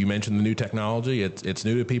mistakes. You mentioned the new technology. It's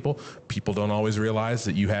new to people. People don't always realize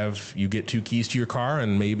that you get two keys to your car,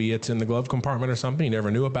 and maybe it's in the glove compartment or something. You never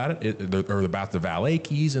knew about it, or about the valet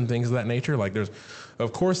keys and things of that nature. Like, there's,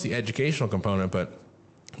 of course, the educational component, but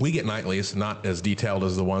we get nightlies, not as detailed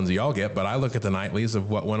as the ones y'all get, but I look at the nightlies of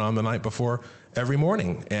what went on the night before every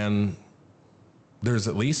morning, and there's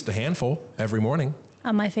at least a handful every morning.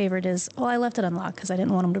 My favorite is, I left it unlocked because I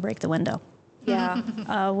didn't want them to break the window. Yeah.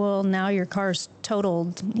 Well, now your car's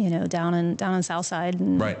totaled, down in Southside,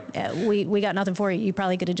 and right. We got nothing for you. You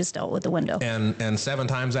probably could have just dealt with the window. And 7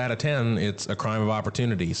 times out of 10, it's a crime of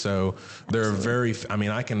opportunity. So there are very,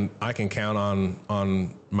 I can count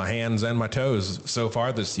on my hands and my toes so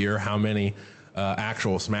far this year how many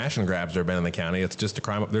actual smash and grabs there have been in the county. It's just a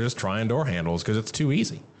crime. They're just trying door handles because it's too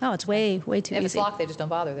easy. Oh, it's way too easy. If it's locked, they just don't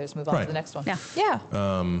bother. They just move on to the next one. Yeah. Yeah.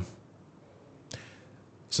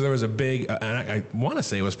 So there was a big, and I want to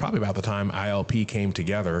say it was probably about the time ILP came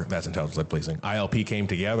together. That's intelligence-led policing. ILP came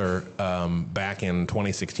together back in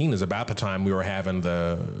 2016. Is about the time we were having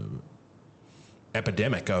the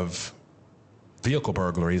epidemic of vehicle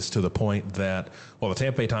burglaries, to the point that, the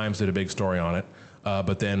Tampa Bay Times did a big story on it,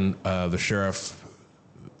 but then the sheriff,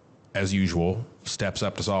 as usual, steps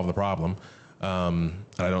up to solve the problem. And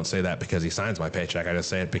I don't say that because he signs my paycheck. I just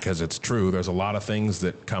say it because it's true. There's a lot of things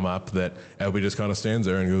that come up that everybody just kind of stands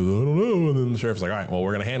there and goes, I don't know. And then the sheriff's like, all right, well,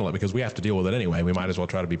 we're going to handle it because we have to deal with it anyway. We might as well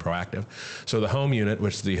try to be proactive. So the home unit,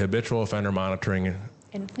 which is the Habitual Offender Monitoring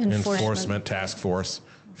Enforcement Task Force.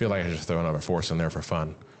 I feel like I should throw another force in there for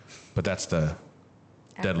fun. But that's the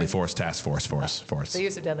Deadly Force Task Force. The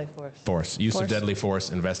use of deadly force. Use of deadly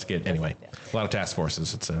force, investigate. Anyway, a lot of task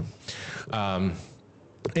forces. It's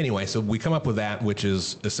anyway, so we come up with that, which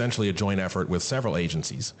is essentially a joint effort with several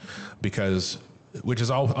agencies, which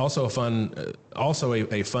is also a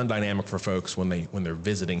fun dynamic for folks when they're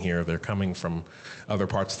visiting here. They're coming from other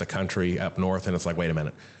parts of the country up north, and it's like, wait a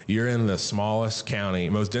minute, you're in the smallest county,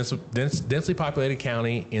 most densely populated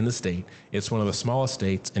county in the state. It's one of the smallest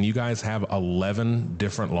states, and you guys have 11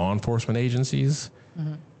 different law enforcement agencies.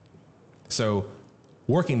 Mm-hmm. So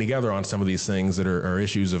working together on some of these things that are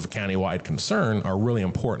issues of county-wide concern are really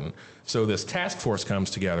important. So this task force comes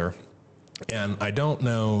together. And I don't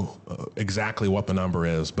know exactly what the number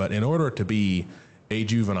is, but in order to be a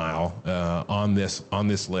juvenile on this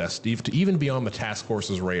list, to even be on the task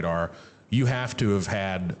force's radar, you have to have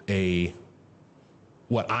had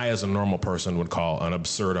what I as a normal person would call an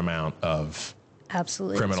absurd amount of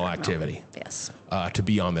criminal activity. Yes. To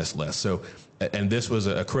be on this list. So, and this was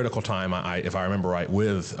a critical time, if I remember right,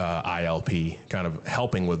 with ILP kind of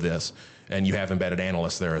helping with this. And you have embedded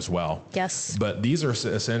analysts there as well. Yes. But these are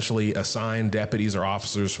essentially assigned deputies or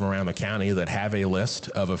officers from around the county that have a list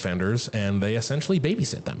of offenders, and they essentially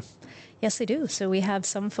babysit them. Yes, they do. So we have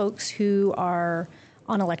some folks who are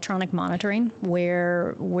on electronic monitoring,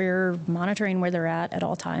 where we're monitoring where they're at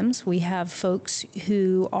all times. We have folks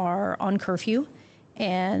who are on curfew,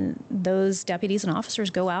 and those deputies and officers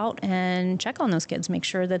go out and check on those kids, make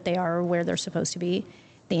sure that they are where they're supposed to be.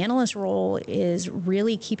 The analyst role is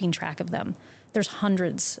really keeping track of them. There's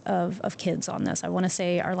hundreds of kids on this. I want to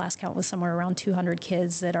say our last count was somewhere around 200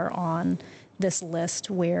 kids that are on this list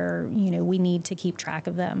where, we need to keep track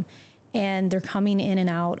of them. And they're coming in and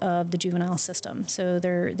out of the juvenile system. So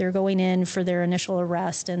they're going in for their initial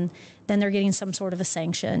arrest, and then they're getting some sort of a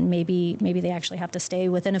sanction. Maybe they actually have to stay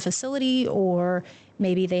within a facility, or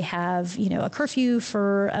maybe they have, a curfew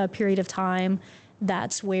for a period of time.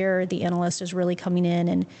 That's where the analyst is really coming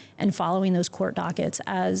in and following those court dockets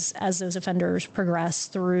as those offenders progress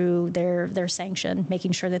through their sanction,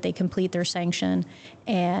 making sure that they complete their sanction,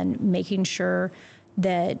 and making sure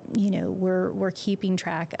that we're keeping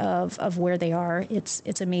track of where they are.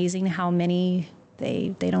 It's amazing how many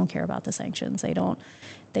they don't care about the sanctions. They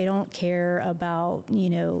don't care about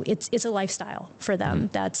it's a lifestyle for them.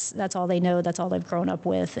 Mm-hmm. That's all they know. That's all they've grown up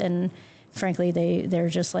with. And frankly, they're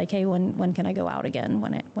just like, hey, when can I go out again?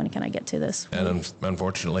 When can I get to this? And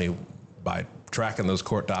unfortunately, by tracking those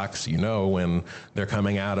court docs, when they're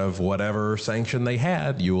coming out of whatever sanction they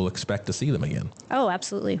had, you will expect to see them again. Oh,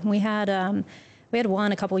 absolutely. We had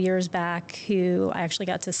one a couple years back who I actually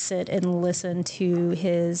got to sit and listen to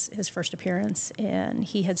his first appearance, and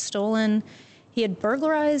he had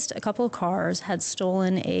burglarized a couple of cars, had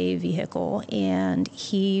stolen a vehicle, and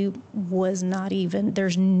he was not even,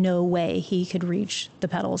 there's no way he could reach the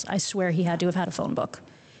pedals. I swear he had to have had a phone book.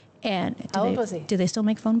 And how old was he? Do they still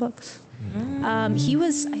make phone books? Mm-hmm.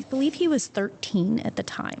 I believe he was 13 at the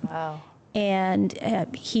time. Wow. And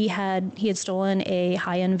he had stolen a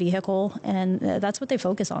high-end vehicle, and that's what they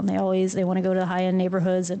focus on. They want to go to the high-end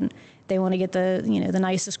neighborhoods, and they want to get the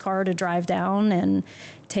nicest car to drive down and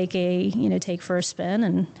take for a spin.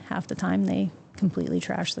 And half the time they completely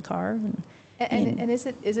trash the car. And is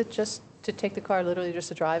it just to take the car, literally just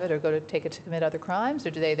to drive it, or go to take it to commit other crimes,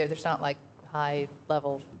 or do there's not like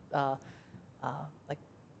high-level like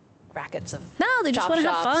rackets of they just want to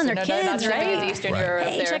have fun. They're kids, right? Eastern right. Europe.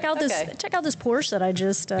 Hey, check out this Porsche that I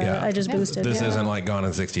just boosted. This isn't like Gone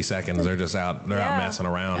in 60 Seconds. They're just out. They're out messing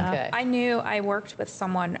around. Okay. I worked with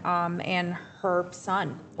someone, and her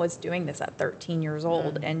son was doing this at 13 years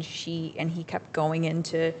old, and he kept going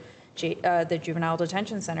into the juvenile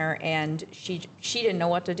detention center, and she didn't know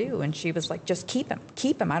what to do, and she was like, just keep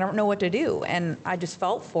him. I don't know what to do, and I just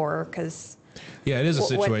felt for her because. Yeah, it is a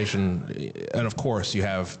situation, and of course you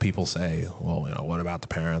have people say, well, what about the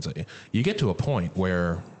parents? You get to a point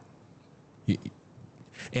where,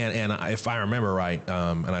 and if I remember right,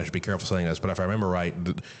 and I should be careful saying this, but if I remember right,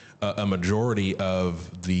 a majority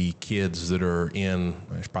of the kids that are in,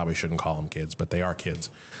 I probably shouldn't call them kids, but they are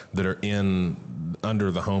kids, that are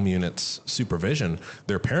under the home unit's supervision,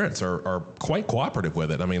 their parents are quite cooperative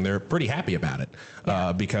with it. I mean, they're pretty happy about it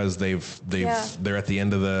because they're at the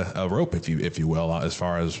end of the rope, if you will, as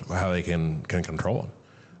far as how they can control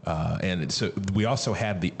them. And so we also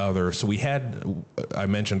had I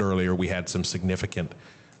mentioned earlier, we had some significant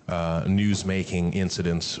news-making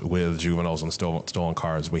incidents with juveniles and stolen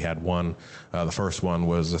cars. We had one. The first one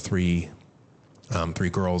was three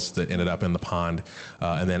girls that ended up in the pond,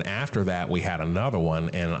 and then after that we had another one,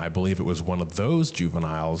 and I believe it was one of those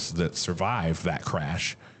juveniles that survived that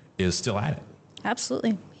crash is still at it.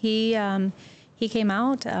 Absolutely. He He came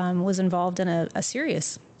out, was involved in a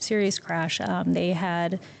serious crash. They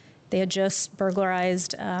had just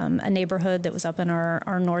burglarized a neighborhood that was up in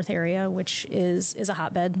our north area, which is a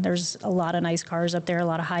hotbed. There's a lot of nice cars up there, a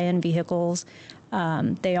lot of high-end vehicles.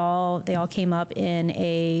 They all came up in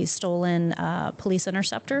a stolen police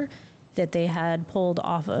interceptor that they had pulled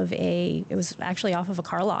off of it was actually off of a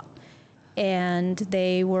car lot. And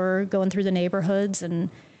they were going through the neighborhoods, and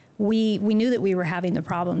we knew that we were having the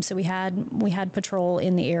problem. So we had patrol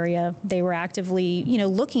in the area. They were actively,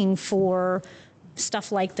 looking for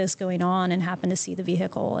stuff like this going on, and happened to see the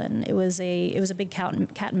vehicle. And it was a big cat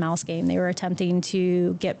and mouse game. They were attempting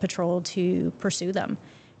to get patrol to pursue them.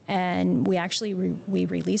 And we actually we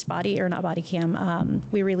released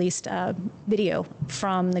we released video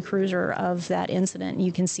from the cruiser of that incident.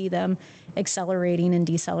 You can see them accelerating and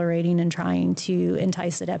decelerating and trying to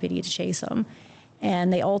entice the deputy to chase them.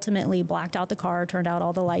 And they ultimately blacked out the car, turned out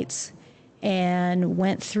all the lights, and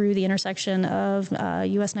went through the intersection of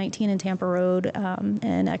US 19 and Tampa Road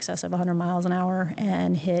in excess of 100 miles an hour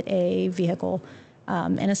and hit a vehicle.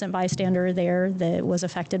 Innocent bystander there that was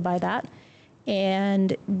affected by that.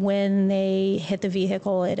 And when they hit the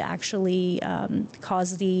vehicle, it actually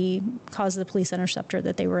caused the police interceptor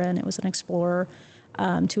that they were in. It was an Explorer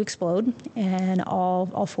to explode, and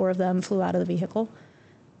all four of them flew out of the vehicle.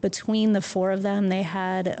 Between the four of them, they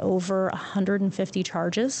had over 150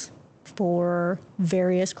 charges for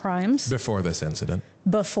various crimes. Before this incident?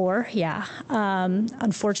 Before, yeah.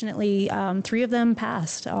 Unfortunately, three of them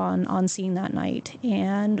passed on scene that night,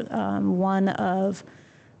 and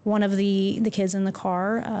one of the kids in the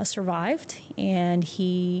car survived, and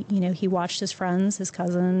he watched his friends, his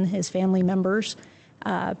cousin, his family members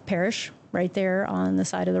perish right there on the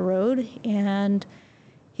side of the road. And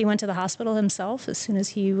he went to the hospital himself as soon as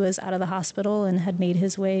he was out of the hospital and had made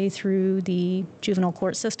his way through the juvenile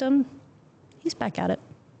court system. He's back at it.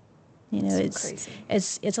 Crazy.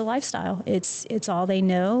 It's a lifestyle. It's all they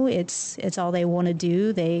know. It's all they want to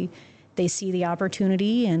do. They see the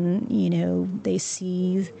opportunity, and they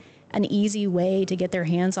see an easy way to get their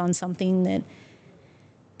hands on something that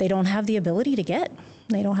they don't have the ability to get.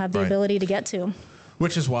 They don't have the ability to get to.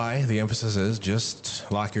 Which is why the emphasis is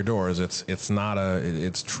just lock your doors.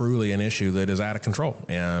 It's truly an issue that is out of control,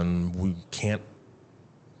 and we can't.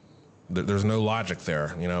 There's no logic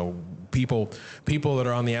there. People that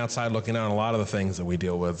are on the outside looking on a lot of the things that we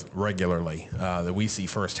deal with regularly, that we see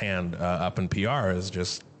firsthand up in PR is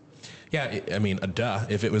just. Yeah, I mean, duh.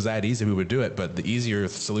 If it was that easy, we would do it. But the easier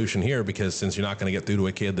solution here, because since you're not going to get through to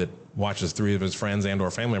a kid that watches three of his friends and or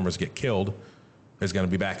family members get killed, is going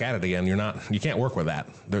to be back at it again. You can't work with that.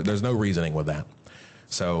 There's no reasoning with that.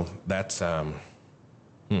 So that's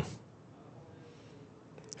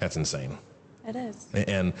insane. It is.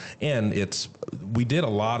 And we did a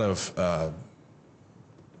lot of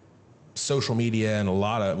social media and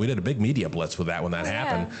we did a big media blitz with that when that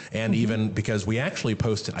happened. Yeah. And even because we actually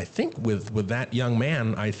posted, I think with that young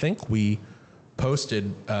man, I think we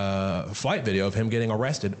posted a flight video of him getting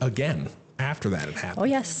arrested again after that had happened. Oh,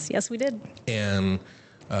 yes. Yes, we did. And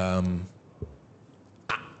I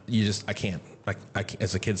can't.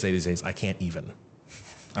 As the kids say these days, I can't even.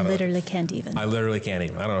 I literally can't even. I literally can't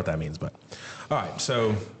even. I don't know what that means, but. All right,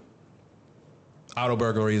 so auto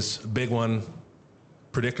burglaries, big one.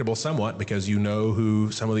 Predictable somewhat because you know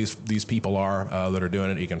who some of these people are that are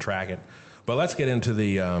doing it. You can track it. But let's get into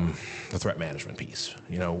the threat management piece.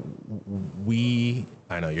 I know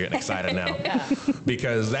you're getting excited now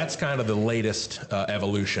because that's kind of the latest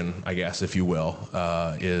evolution, I guess, if you will,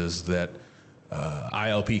 is that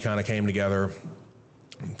ILP kind of came together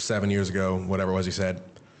 7 years ago, whatever it was he said,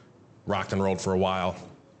 rocked and rolled for a while.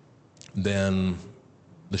 Then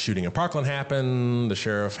the shooting in Parkland happened. The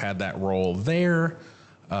sheriff had that role there.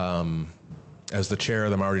 As the chair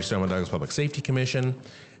of the Marjorie Stoneman Douglas Public Safety Commission,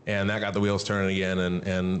 and that got the wheels turning again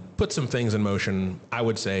and put some things in motion. I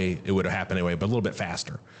would say it would have happened anyway, but a little bit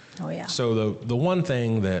faster. Oh, yeah. So the one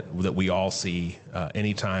thing that we all see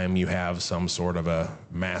anytime you have some sort of a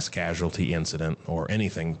mass casualty incident or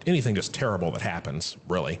anything just terrible that happens,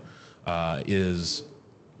 really, is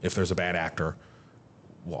if there's a bad actor.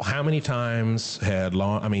 Well, how many times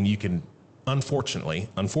you can, unfortunately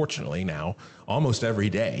now, almost every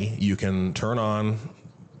day, you can turn on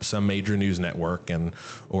some major news network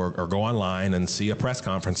or go online and see a press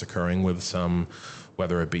conference occurring with some,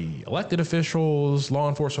 whether it be elected officials, law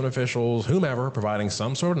enforcement officials, whomever, providing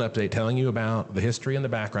some sort of an update telling you about the history and the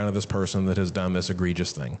background of this person that has done this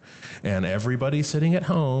egregious thing. And everybody sitting at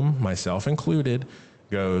home, myself included,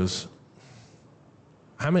 goes,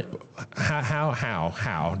 how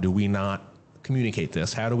do we not communicate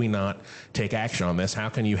this? How do we not take action on this? How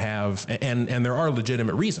can you have, and there are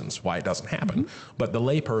legitimate reasons why it doesn't happen, but the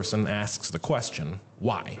layperson asks the question,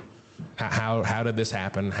 why? How did this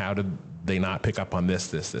happen? How did they not pick up on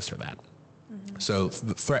this, or that? So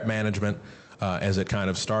the threat management, as it kind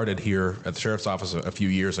of started here at the Sheriff's Office a few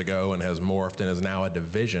years ago and has morphed and is now a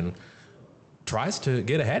division, tries to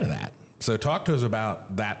get ahead of that. So talk to us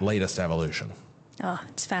about that latest evolution. Oh,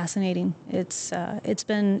 it's fascinating. It's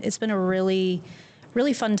been a really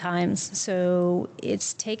fun times. So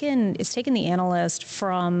it's taken the analyst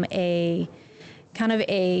from a kind of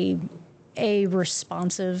a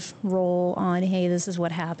responsive role on, hey, this is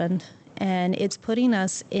what happened, and it's putting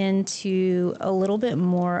us into a little bit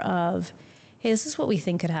more of, hey, this is what we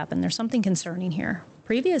think could happen. There's something concerning here.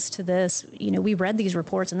 Previous to this, we read these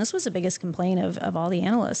reports, and this was the biggest complaint of all the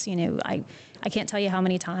analysts. I can't tell you how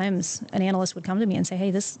many times an analyst would come to me and say,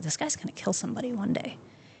 hey, this guy's going to kill somebody one day.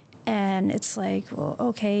 And it's like, well,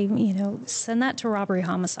 okay, send that to robbery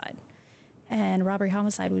homicide. And robbery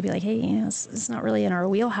homicide would be like, hey, it's not really in our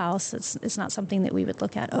wheelhouse. It's not something that we would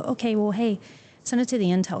look at. Oh, okay, well, hey, send it to the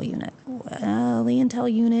intel unit. Well, the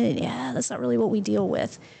intel unit, yeah, that's not really what we deal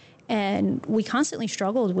with. And we constantly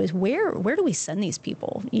struggled with where do we send these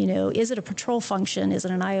people? Is it a patrol function? Is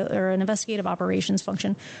it an investigative operations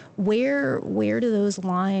function? Where do those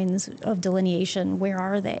lines of delineation, where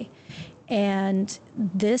are they? And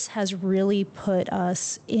this has really put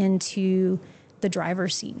us into the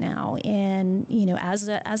driver's seat now. And, as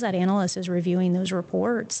that analyst is reviewing those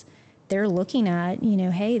reports, they're looking at,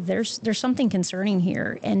 hey, there's something concerning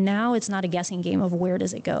here. And now it's not a guessing game of where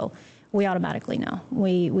does it go. We automatically know.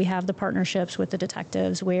 We have the partnerships with the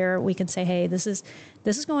detectives where we can say, hey, this is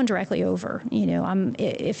going directly over.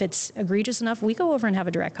 If it's egregious enough, we go over and have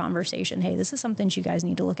a direct conversation. Hey, this is something you guys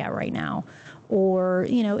need to look at right now. Or,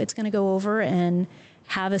 it's going to go over and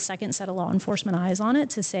have a second set of law enforcement eyes on it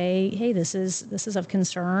to say, hey, this is of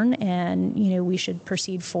concern, and we should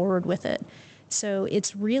proceed forward with it. So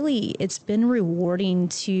it's been rewarding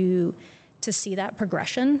to see that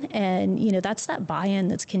progression, and that's that buy-in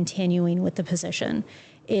that's continuing with the position.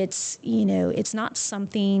 It's not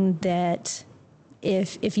something that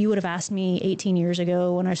if you would have asked me 18 years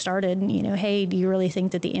ago when I started, hey, do you really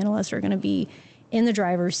think that the analysts are going to be in the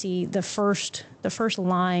driver's seat, the first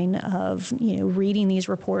line of reading these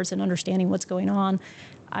reports and understanding what's going on?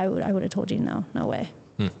 I would have told you no way.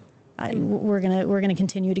 We're gonna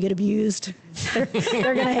continue to get abused. They're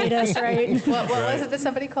gonna hate us, right? What was it that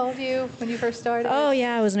somebody called you when you first started? Oh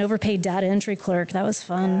yeah, I was an overpaid data entry clerk. That was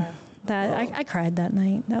fun. Yeah. I cried that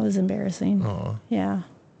night. That was embarrassing. Aww. Yeah,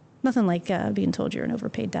 nothing like being told you're an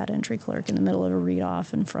overpaid data entry clerk in the middle of a read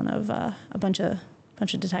off in front of a bunch of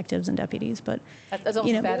detectives and deputies. But that's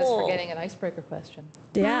almost as bad as forgetting an icebreaker question.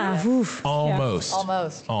 Yeah. Oof. Almost. Yeah.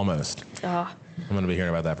 Almost. I'm going to be hearing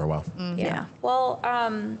about that for a while. Mm-hmm. Yeah. Well,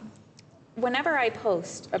 whenever I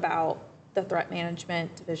post about the threat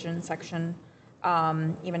management division section,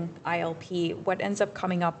 even ILP, what ends up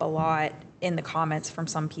coming up a lot in the comments from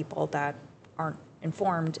some people that aren't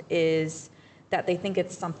informed is that they think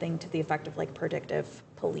it's something to the effect of like predictive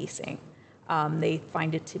policing. They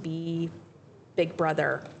find it to be Big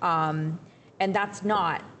Brother. And that's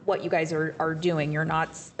not what you guys are doing. You're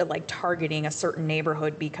not like targeting a certain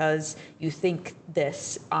neighborhood because you think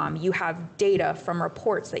this. You have data from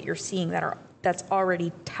reports that you're seeing that's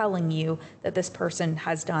already telling you that this person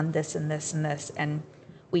has done this and this and this, and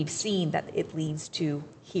we've seen that it leads to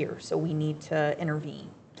here. So we need to intervene.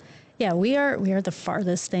 Yeah, we are the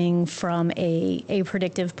farthest thing from a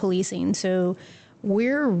predictive policing. So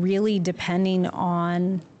we're really depending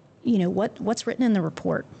on what's written in the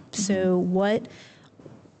report. Mm-hmm. So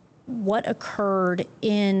what occurred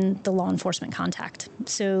in the law enforcement contact.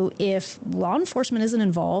 So if law enforcement isn't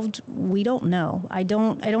involved, we don't know. I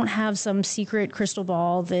don't have some secret crystal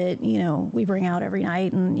ball that, we bring out every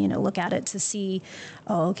night and, look at it to see,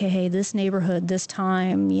 oh, okay, hey, this neighborhood, this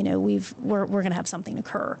time, we're going to have something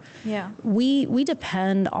occur. Yeah. We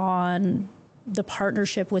depend on the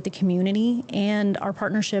partnership with the community and our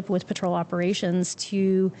partnership with patrol operations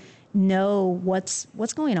to know what's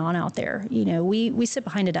going on out there. We sit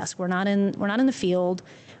behind a desk. We're not in the field.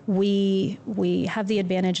 We have the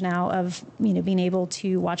advantage now of being able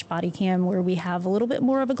to watch body cam, where we have a little bit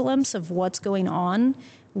more of a glimpse of what's going on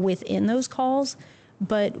within those calls.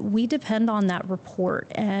 But we depend on that report,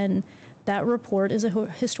 and that report is a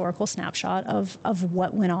historical snapshot of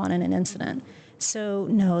what went on in an incident. So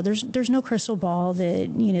no, there's no crystal ball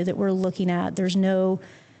that we're looking at. There's no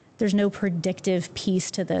predictive piece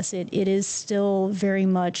to this. It is still very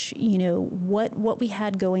much, what we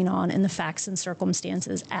had going on in the facts and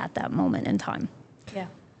circumstances at that moment in time. Yeah.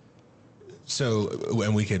 So,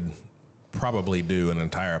 and we could probably do an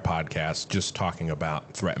entire podcast just talking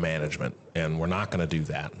about threat management, and we're not going to do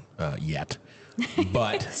that yet.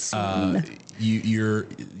 But your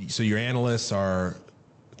analysts are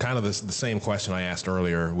kind of the same question I asked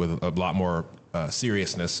earlier, with a lot more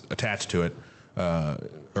seriousness attached to it,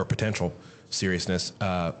 or potential seriousness.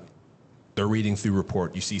 They're reading through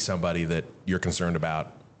report. You see somebody that you're concerned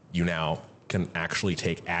about. You now can actually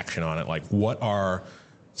take action on it. Like, what are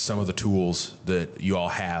some of the tools that you all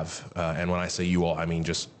have? And when I say you all, I mean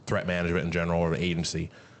just threat management in general, or the agency.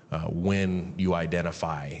 When you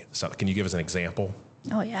identify something, can you give us an example?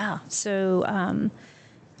 Oh yeah. So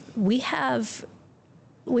we have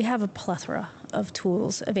a plethora of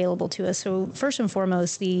tools available to us. So first and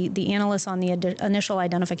foremost, the analysts on the initial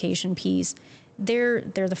identification piece, they're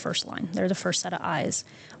the first line. They're the first set of eyes.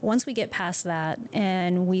 Once we get past that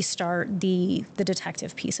and we start the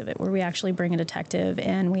detective piece of it, where we actually bring a detective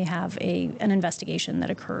and we have an investigation that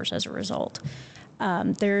occurs as a result.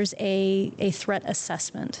 There's a threat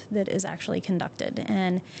assessment that is actually conducted.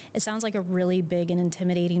 And it sounds like a really big and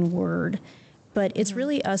intimidating word, but it's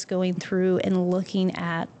really us going through and looking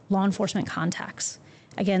at law enforcement contacts.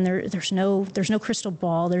 Again, there's no crystal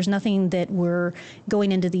ball. There's nothing that we're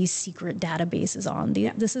going into these secret databases on.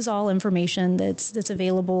 This is all information that's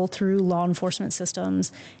available through law enforcement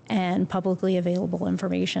systems and publicly available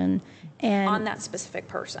information. And On that specific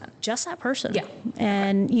person. just that person. Yeah.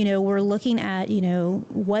 And, we're looking at,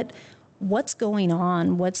 what's going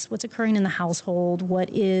on, what's occurring in the household, what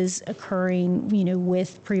is occurring,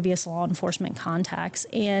 with previous law enforcement contacts.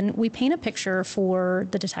 And we paint a picture for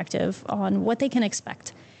the detective on what they can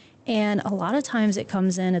expect. And a lot of times it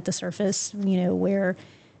comes in at the surface, where,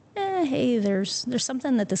 hey, there's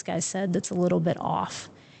something that this guy said that's a little bit off.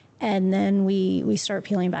 And then we start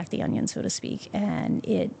peeling back the onion, so to speak, and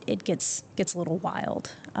it gets a little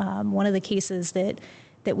wild. One of the cases that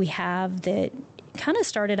we have that kind of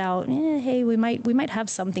started out, hey, we might have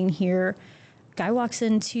something here. Guy walks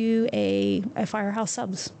into a Firehouse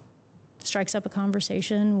Subs, strikes up a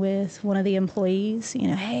conversation with one of the employees.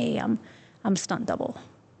 Hey, I'm stunt double.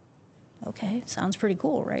 Okay, sounds pretty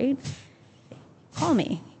cool, right? Call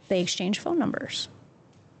me. They exchange phone numbers.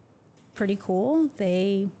 Pretty cool.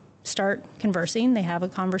 They start conversing. They have a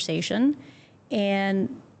conversation,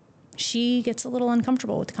 and she gets a little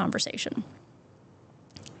uncomfortable with the conversation.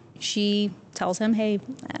 She tells him, hey,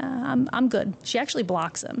 I'm good. She actually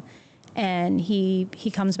blocks him. And he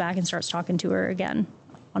comes back and starts talking to her again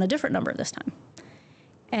on a different number this time.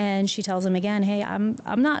 And she tells him again, hey, I'm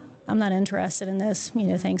not interested in this,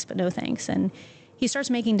 thanks, but no thanks. And he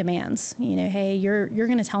starts making demands, hey, you're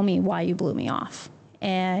going to tell me why you blew me off.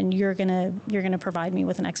 And you're going to provide me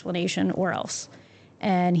with an explanation, or else.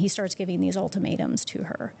 And he starts giving these ultimatums to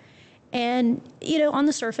her. And, on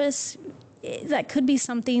the surface, that could be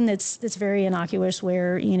something that's very innocuous,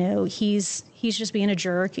 where he's just being a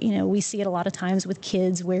jerk. We see it a lot of times with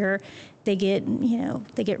kids where they get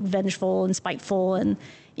vengeful and spiteful, and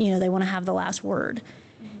they want to have the last word.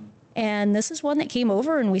 Mm-hmm. And this is one that came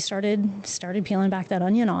over, and we started peeling back that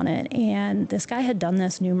onion on it. And this guy had done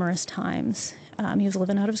this numerous times. He was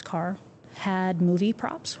living out of his car, had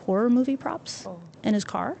horror movie props in his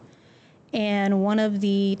car. And one of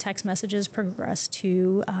the text messages progressed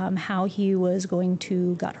to how he was going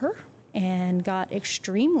to gut her, and got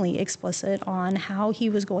extremely explicit on how he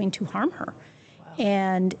was going to harm her. Wow.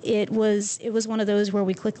 And it was one of those where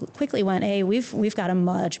we quickly went, hey, we've got a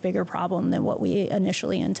much bigger problem than what we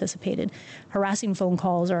initially anticipated. Harassing phone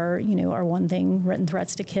calls are one thing, written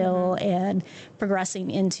threats to kill, mm-hmm. and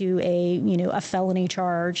progressing into a felony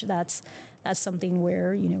charge, that's something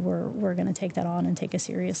where we're going to take that on and take a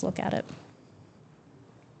serious look at it.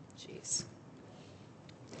 Jeez.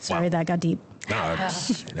 Sorry, Wow. that got deep. No,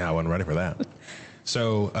 I wasn't ready for that.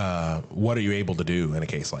 So, what are you able to do in a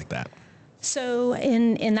case like that? So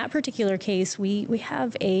in that particular case, we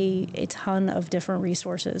have a ton of different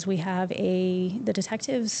resources. The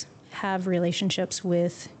detectives have relationships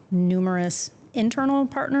with numerous internal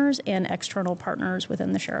partners and external partners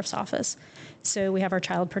within the sheriff's office. So we have our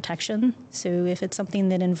child protection. So if it's something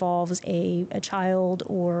that involves a child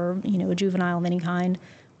or a juvenile of any kind,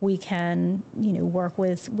 we can work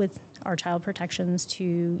with our child protections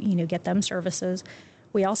to get them services.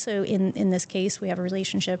 We also, in this case, we have a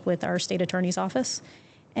relationship with our state attorney's office,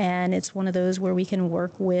 and it's one of those where we can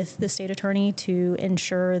work with the state attorney to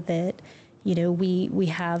ensure that we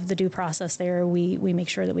have the due process there. We make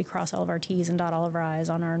sure that we cross all of our T's and dot all of our I's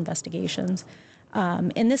on our investigations.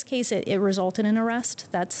 In this case, it resulted in arrest.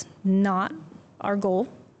 That's not our goal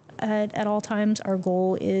at all times. Our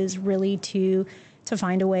goal is really to to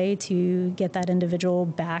find a way to get that individual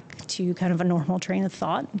back to kind of a normal train of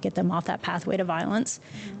thought, get them off that pathway to violence,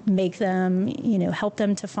 make them, help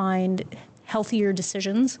them to find healthier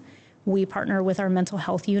decisions. We partner with our mental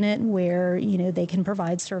health unit where, they can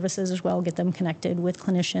provide services as well, get them connected with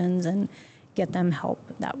clinicians and get them help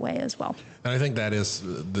that way as well. And I think that is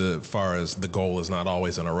far as the goal is not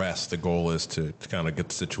always an arrest. The goal is to kind of get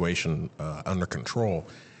the situation under control.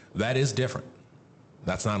 That is different.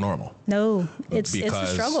 That's not normal. No, it's a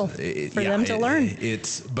struggle for them to learn.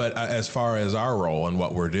 But as far as our role and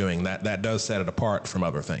what we're doing, that does set it apart from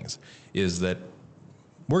other things, is that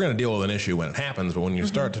we're going to deal with an issue when it happens, but when you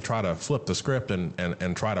start to try to flip the script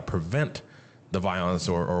and try to prevent the violence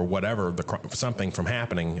or whatever, something from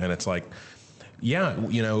happening, and it's like, yeah,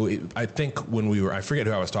 I think when I forget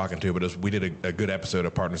who I was talking to, but we did a good episode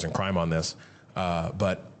of Partners in Crime on this,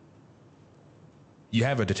 but you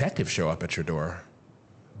have a detective show up at your door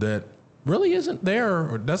that really isn't there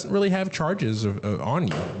or doesn't really have charges on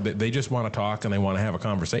you. They just want to talk and they want to have a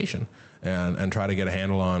conversation and try to get a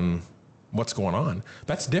handle on what's going on.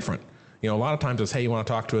 That's different. A lot of times it's, hey, you want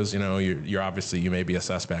to talk to us? You're obviously, you may be a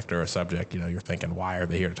suspect or a subject. You're thinking, why are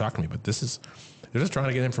they here to talk to me? But they're just trying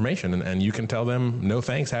to get information, and you can tell them, no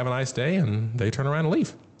thanks, have a nice day, and they turn around and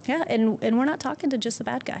leave. Yeah, and we're not talking to just the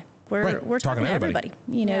bad guy. We're talking to everybody.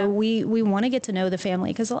 We want to get to know the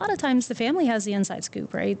family, because a lot of times the family has the inside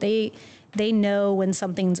scoop, right? They know when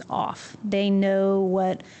something's off. They know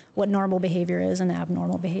what normal behavior is and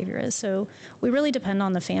abnormal behavior is. So we really depend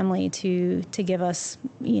on the family to give us,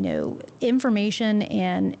 information,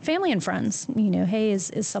 and family and friends, hey,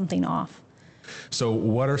 is something off? So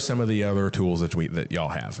what are some of the other tools that y'all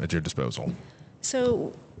have at your disposal?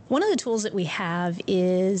 So one of the tools that we have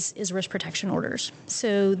is risk protection orders.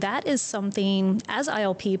 So that is something, as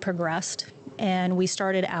ILP progressed, and we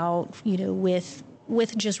started out,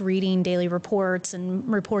 with just reading daily reports and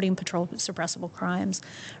reporting patrol suppressible crimes,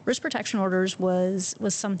 risk protection orders was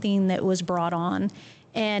something that was brought on,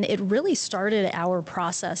 and it really started our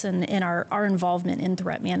process and our involvement in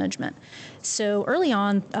threat management. So early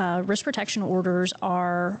on, risk protection orders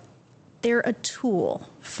they're a tool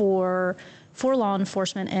for law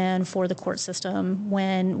enforcement and for the court system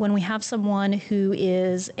when we have someone who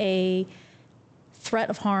is a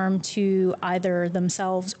threat of harm to either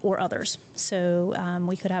themselves or others. So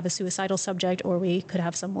we could have a suicidal subject, or we could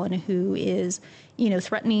have someone who is,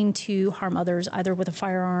 threatening to harm others either with a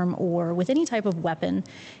firearm or with any type of weapon.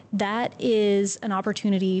 That is an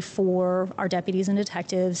opportunity for our deputies and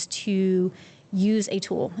detectives to use a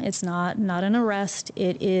tool. It's not an arrest.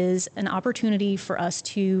 It is an opportunity for us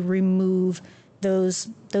to remove those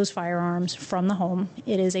firearms from the home.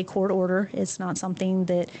 It is a court order. It's not something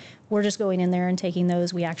that we're just going in there and taking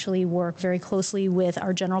those. We actually work very closely with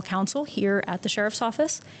our general counsel here at the sheriff's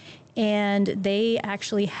office, and they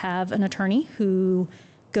actually have an attorney who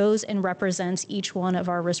goes and represents each one of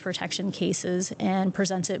our risk protection cases and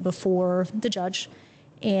presents it before the judge.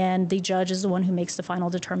 And the judge is the one who makes the final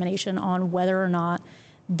determination on whether or not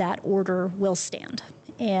that order will stand.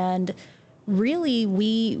 And really,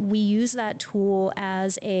 we use that tool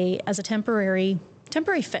as a temporary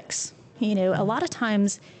fix. A lot of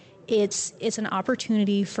times it's an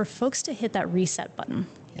opportunity for folks to hit that reset button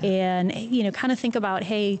and kind of think about,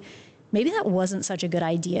 hey, maybe that wasn't such a good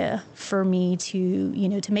idea for me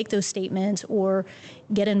to make those statements or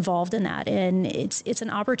get involved in that. And it's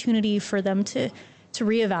an opportunity for them to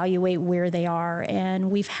reevaluate where they are. And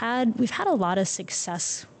we've had a lot of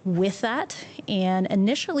success with that. And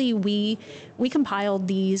initially we compiled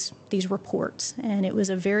these reports, and it was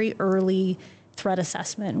a very early threat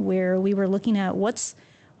assessment where we were looking at what's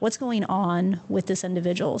going on with this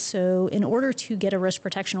individual. So in order to get a risk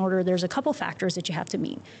protection order, there's a couple factors that you have to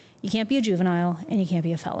meet. You can't be a juvenile and you can't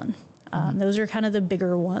be a felon. Those are kind of the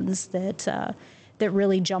bigger ones that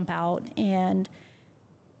really jump out. And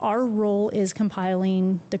our role is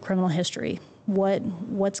compiling the criminal history.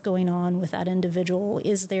 What's going on with that individual?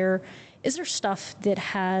 Is there stuff that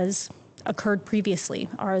has occurred previously?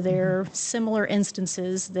 Are there similar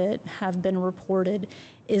instances that have been reported?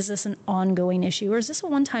 Is this an ongoing issue, or is this a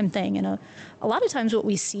one-time thing? And a lot of times what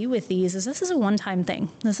we see with these is this is a one-time thing.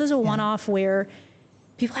 This is a one-off where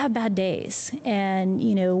people have bad days, and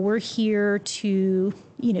we're here to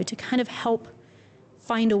kind of help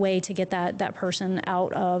find a way to get that person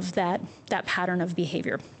out of that pattern of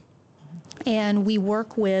behavior. And we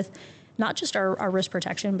work with not just our risk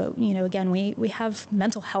protection, but again, we have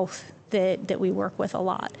mental health that we work with a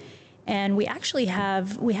lot. And we actually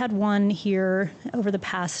we had one here over the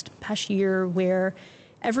past year where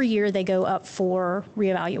every year they go up for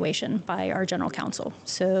reevaluation by our general counsel.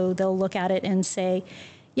 So they'll look at it and say,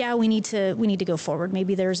 yeah, we need to go forward.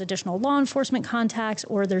 Maybe there's additional law enforcement contacts,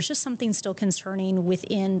 or there's just something still concerning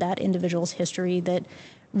within that individual's history that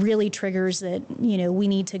really triggers that, we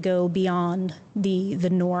need to go beyond the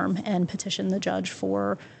norm and petition the judge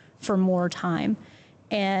for more time.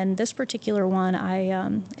 And this particular one, I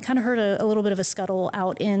kind of heard a little bit of a scuttle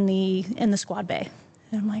out in the squad bay.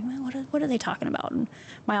 And I'm like, well, what are they talking about? And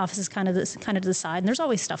my office is kind of to the side, and there's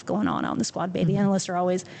always stuff going on out in the squad bay. The analysts are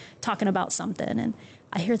always talking about something, and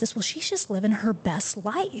I hear this, well, she's just living her best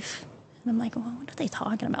life. And I'm like, well, what are they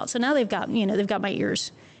talking about? So now they've got my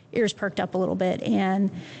ears perked up a little bit,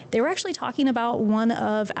 and they were actually talking about one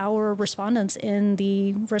of our respondents in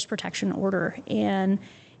the risk protection order. And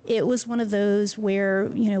it was one of those where,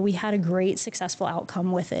 we had a great successful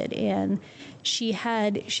outcome with it. And she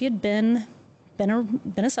had been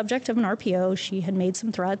a subject of an RPO. She had made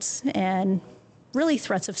some threats, and really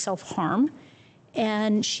threats of self-harm.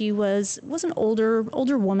 And she was an older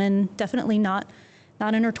woman, definitely not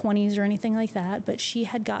in her 20s or anything like that, but she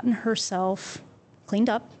had gotten herself cleaned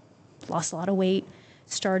up, lost a lot of weight,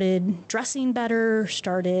 started dressing better,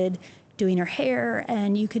 started doing her hair,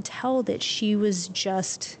 and you could tell that she was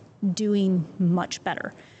just doing much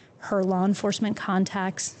better. Her law enforcement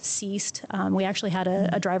contacts ceased. We actually had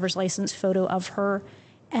a driver's license photo of her,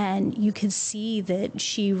 and you could see that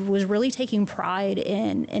she was really taking pride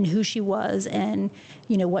in who she was and,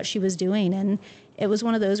 what she was doing. And it was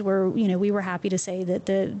one of those where, we were happy to say that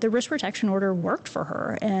the risk protection order worked for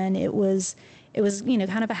her. And it was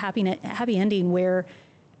kind of a happy ending where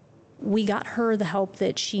we got her the help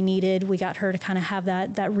that she needed. We got her to kind of have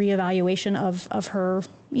that reevaluation of her,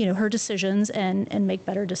 her decisions and make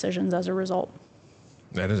better decisions as a result.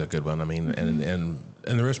 That is a good one. I mean, and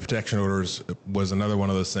the risk protection orders was another one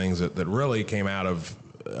of those things that really came out of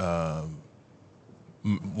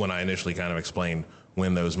when I initially kind of explained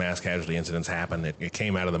when those mass casualty incidents happened. It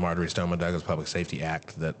came out of the Marjorie Stoneman Douglas Public Safety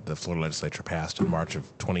Act that the Florida legislature passed in March of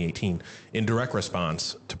 2018 in direct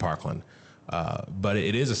response to Parkland. But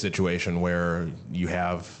it is a situation where you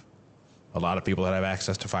have a lot of people that have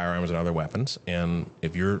access to firearms and other weapons. And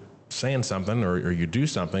if you're saying something or you do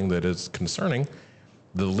something that is concerning,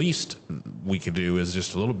 the least we could do is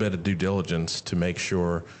just a little bit of due diligence to make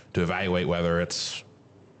sure to evaluate whether it's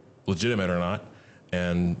legitimate or not,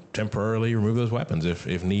 and temporarily remove those weapons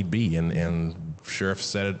if need be. And sheriff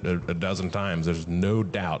said it a dozen times. There's no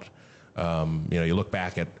doubt. You look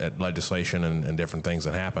back at legislation and different things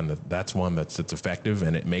that happen. That's one that's effective,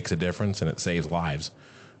 and it makes a difference, and it saves lives.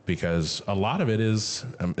 Because a lot of it is,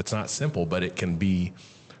 it's not simple, but it can be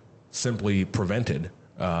simply prevented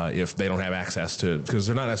if they don't have access to, because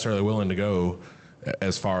they're not necessarily willing to go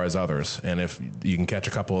as far as others. And if you can catch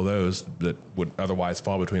a couple of those that would otherwise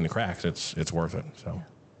fall between the cracks, it's worth it. So,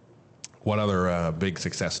 what other big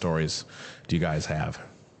success stories do you guys have?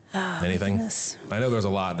 Anything? Goodness. I know there's a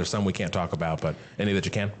lot. There's some we can't talk about, but any that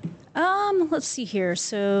you can? Let's see here.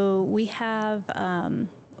 So we have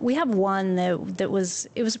one that was,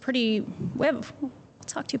 it was a pretty, I'll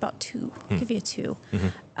talk to you about two. I'll give you two.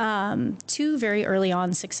 Mm-hmm. Two very early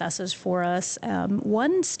on successes for us.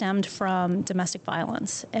 One stemmed from domestic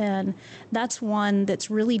violence, and that's one that's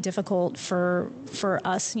really difficult for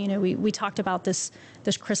us. We talked about this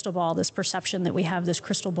crystal ball, this perception that we have this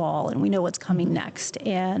crystal ball and we know what's coming next,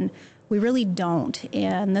 and we really don't.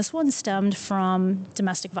 And this one stemmed from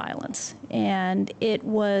domestic violence, and it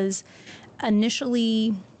was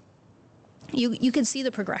initially, you could see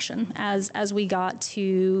the progression as we got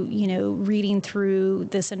to, reading through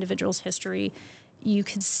this individual's history. You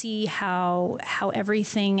could see how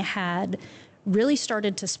everything had really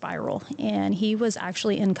started to spiral. And he was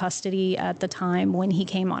actually in custody at the time when he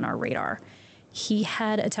came on our radar. He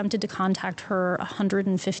had attempted to contact her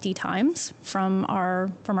 150 times from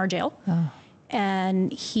our jail. Oh.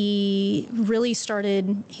 And he really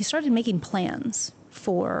started making plans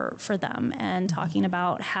for them and talking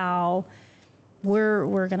about how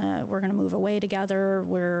we're gonna move away together.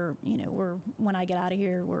 When I get out of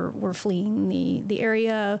here, we're fleeing the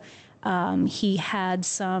area. He had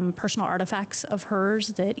some personal artifacts of hers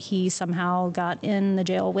that he somehow got in the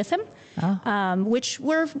jail with him, which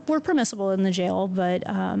were permissible in the jail. But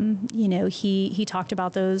he talked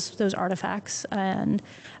about those artifacts, and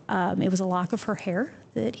it was a lock of her hair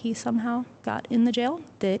that he somehow got in the jail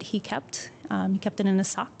that he kept. He kept it in his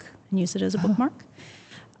sock and used it as a bookmark.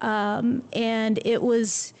 And it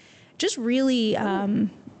was just really,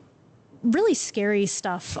 really scary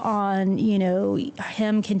stuff on,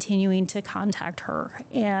 him continuing to contact her.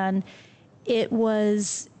 And it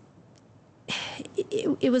was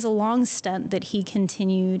a long stint that he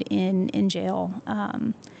continued in jail.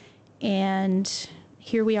 And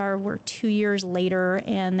here we are, we're 2 years later,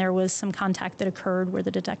 and there was some contact that occurred where the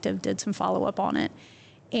detective did some follow-up on it.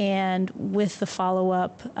 And with the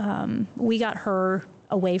follow-up, we got her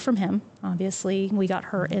away from him, obviously. We got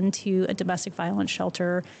her into a domestic violence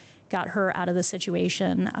shelter, got her out of the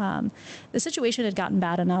situation. The situation had gotten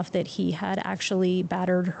bad enough that he had actually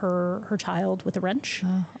battered her child with a wrench,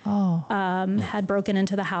 had broken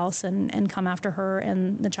into the house and come after her,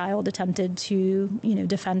 and the child attempted to,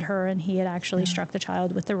 defend her, and he had actually struck the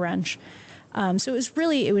child with the wrench. So it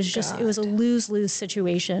was a lose-lose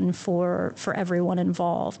situation for everyone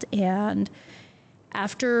involved. And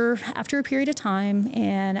after a period of time,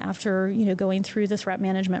 and after going through the threat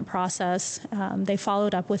management process, they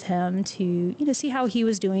followed up with him to see how he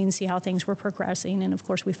was doing, see how things were progressing, and of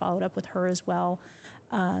course we followed up with her as well.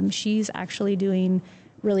 She's actually doing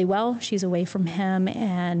really well. She's away from him,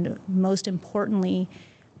 and most importantly,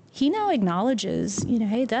 he now acknowledges,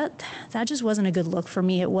 hey, that just wasn't a good look for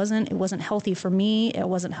me. It wasn't healthy for me. It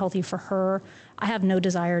wasn't healthy for her. I have no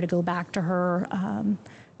desire to go back to her.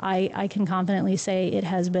 I can confidently say it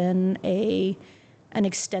has been an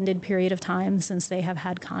extended period of time since they have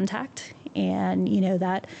had contact, and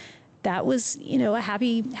that was a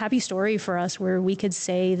happy story for us, where we could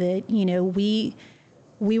say that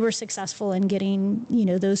we were successful in getting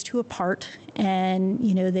those two apart, and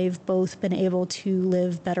they've both been able to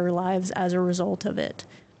live better lives as a result of it.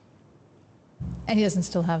 And he doesn't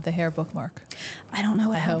still have the hair bookmark. I don't know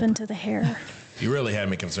what happened to the hair. You really had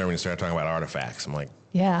me concerned when you started talking about artifacts. I'm like,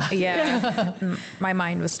 yeah. My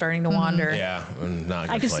mind was starting to wander. yeah, not a good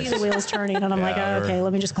I could place. see the wheels turning, and I'm like, okay,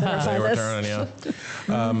 let me just clarify They were this. turning,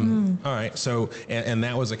 yeah. All right. So, and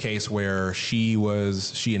that was a case where she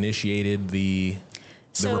initiated the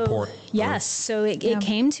report. Yes. So it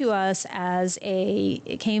came to us as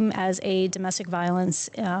a domestic violence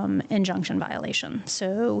injunction violation.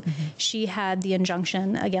 So she had the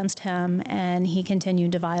injunction against him, and he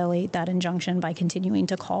continued to violate that injunction by continuing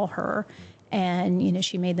to call her. And,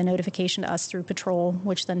 she made the notification to us through patrol,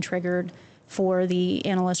 which then triggered for the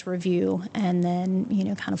analyst review, and then,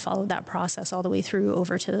 kind of followed that process all the way through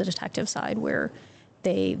over to the detective side, where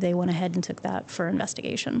they went ahead and took that for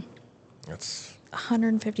investigation. That's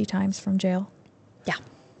 150 times from jail. Yeah.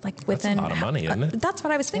 Like within a lot of money, isn't it? That's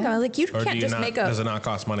what I was thinking. I was like, you Or can't just make does it not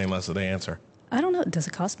cost money unless they answer? I don't know. Does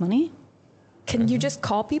it cost money? Can you just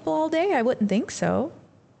call people all day? I wouldn't think so.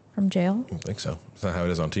 From jail, I don't think so. It's not how it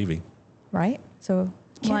is on TV. right? So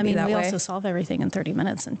Well, I be mean, that we way. also solve everything in 30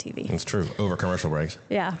 minutes on TV. It's true. Over commercial breaks.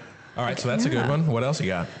 Yeah. All right. So that's a good one. What else you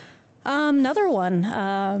got? Another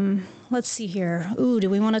one. Let's see here. Do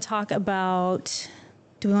we want to talk about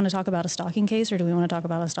a stalking case, or do we want to talk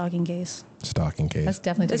about a stalking case? Stalking case. Let's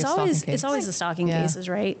definitely take It's a stalking always case. it's always the stalking Yeah. cases,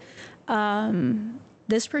 right?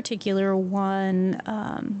 This particular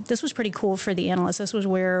one, this was pretty cool for the analysts. This was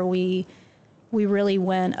where we really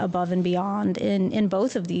went above and beyond in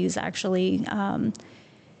both of these, actually.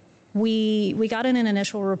 We got in an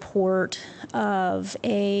initial report of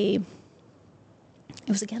it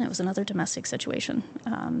was another domestic situation.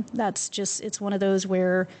 It's one of those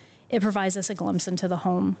where it provides us a glimpse into the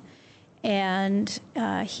home. And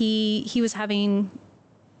he was having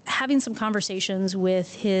some conversations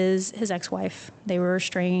with his ex-wife. They were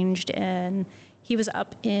estranged, and he was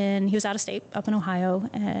out of state, up in Ohio,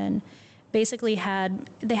 and basically had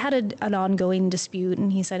an ongoing dispute.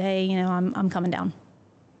 And he said, "Hey, I'm coming down."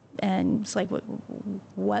 And it's like,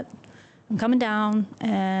 what? I'm coming down,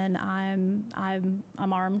 and I'm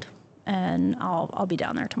armed, and I'll be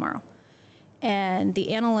down there tomorrow. And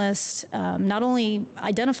the analyst not only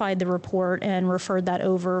identified the report and referred that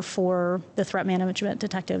over for the threat management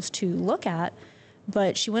detectives to look at,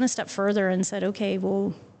 but she went a step further and said, okay,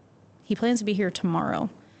 well, he plans to be here tomorrow.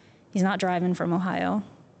 He's not driving from Ohio,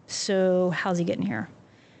 so how's he getting here?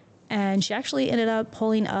 And she actually ended up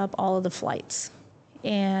pulling up all of the flights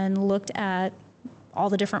and looked at all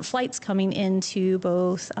the different flights coming into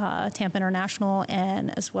both Tampa International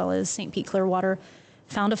and as well as St. Pete Clearwater.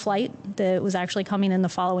 Found a flight that was actually coming in the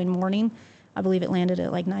following morning. I believe it landed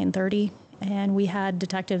at like 9:30, and we had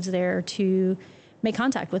detectives there to make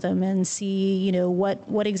contact with him and see,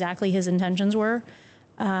 what exactly his intentions were.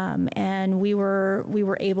 And we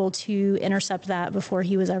were able to intercept that before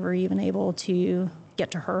he was ever even able to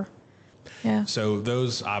get to her. Yeah. So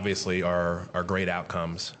those obviously are great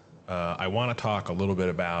outcomes. I want to talk a little bit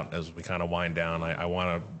about, as we kind of wind down, I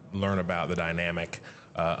want to learn about the dynamic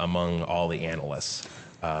among all the analysts.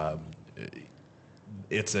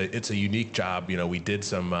 It's a unique job. We did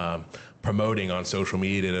some promoting on social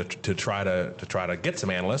media to try to get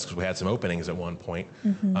some analysts, because we had some openings at one point.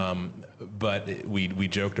 But we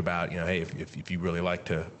joked about, hey, if you really like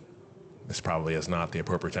to this probably is not the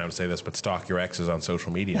appropriate time to say this, but stalk your exes on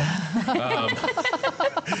social media.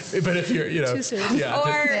 But if you're, Too soon. Or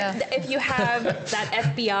Yeah. if you have that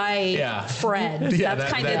FBI Yeah. friend, Yeah,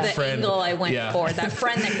 that's kind of that the friend. angle I went Yeah. for. That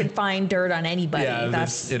friend that can find dirt on anybody. yeah,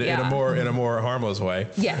 That's in a more harmless way.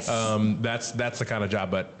 Yes. That's the kind of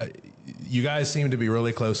job. But you guys seem to be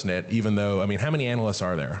really close knit. Even though, I mean, how many analysts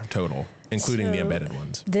are there total, including the So embedded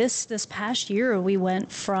ones? This past year, we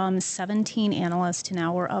went from 17 analysts to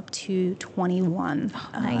now we're up to 21.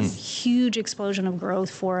 Huge explosion of growth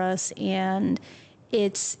for us, and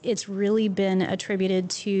it's really been attributed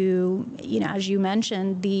to, as you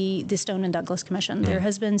mentioned, the Stone and Douglas Commission. There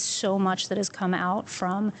has been so much that has come out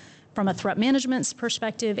from a threat management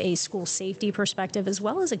perspective, a school safety perspective, as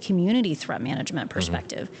well as a community threat management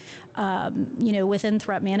perspective. Within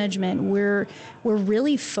threat management, we're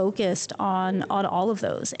really focused on all of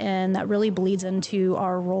those, and that really bleeds into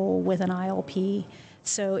our role with an ILP.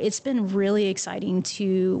 So it's been really exciting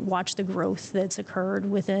to watch the growth that's occurred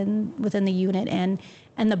within the unit and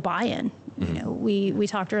the buy-in. We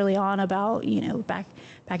talked early on about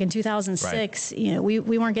back in 2006. Right. We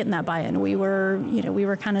weren't getting that buy-in. We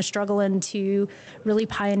were kind of struggling to really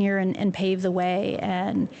pioneer and pave the way.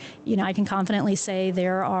 And I can confidently say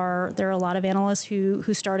there are a lot of analysts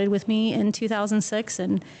who started with me in 2006,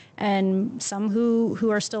 and some who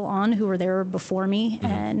are still on, who were there before me.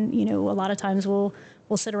 And a lot of times we'll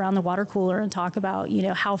sit around the water cooler and talk about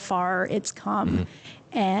how far it's come.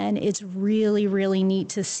 And it's really, really neat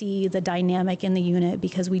to see the dynamic in the unit,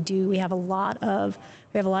 because we have a lot of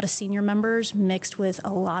senior members mixed with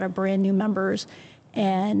a lot of brand new members.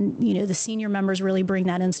 And the senior members really bring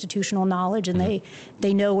that institutional knowledge, and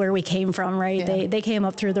they know where we came from, right? Yeah. They came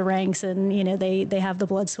up through the ranks, and they have the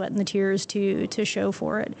blood, sweat, and the tears to show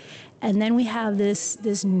for it. And then we have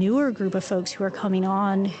this newer group of folks who are coming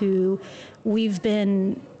on, who we've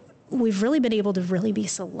really been able to really be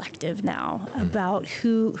selective now about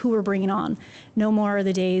who we're bringing on. No more are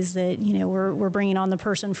the days that we're bringing on the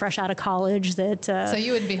person fresh out of college that. So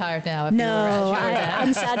you wouldn't be hired now if No, you were at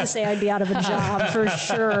I'm sad to say I'd be out of a job for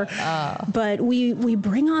sure. But we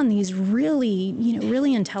bring on these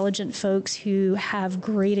really intelligent folks who have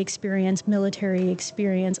great experience, military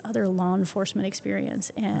experience, other law enforcement experience,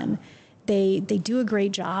 and they do a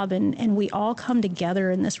great job, and we all come together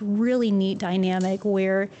in this really neat dynamic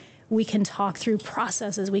where we can talk through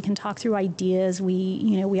processes, we can talk through ideas.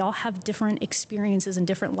 We all have different experiences and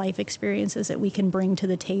different life experiences that we can bring to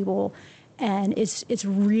the table, and it's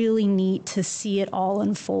really neat to see it all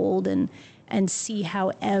unfold and see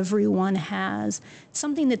how everyone has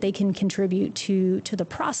something that they can contribute to the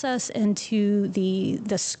process and to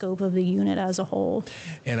the scope of the unit as a whole.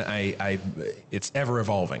 And it's ever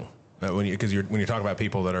evolving. When you talk about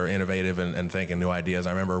people that are innovative and thinking new ideas, I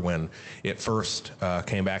remember when it first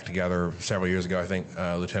came back together several years ago. I think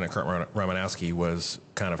Lieutenant Kurt Romanowski was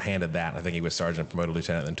kind of handed that. I think he was sergeant, promoted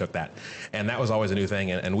lieutenant, and took that. And that was always a new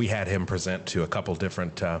thing. And we had him present to a couple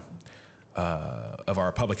different of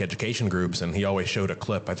our public education groups, and he always showed a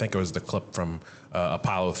clip. I think it was the clip from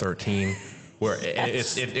Apollo 13. Where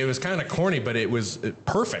it was kind of corny, but it was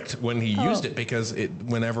perfect when he used it, because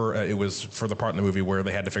whenever it was for the part in the movie where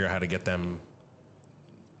they had to figure out how to get them,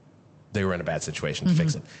 they were in a bad situation to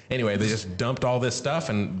fix it. Anyway, they just dumped all this stuff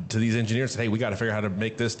and to these engineers said, hey, we got to figure out how to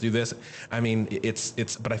make this, do this. I mean,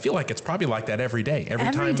 but I feel like it's probably like that every day.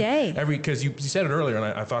 Every day. Because you said it earlier, and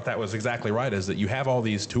I thought that was exactly right, is that you have all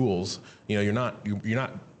these tools.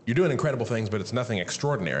 You're doing incredible things, but it's nothing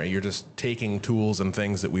extraordinary. You're just taking tools and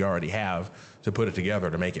things that we already have to put it together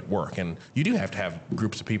to make it work. And you do have to have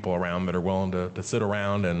groups of people around that are willing to sit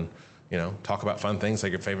around and talk about fun things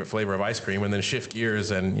like your favorite flavor of ice cream, and then shift gears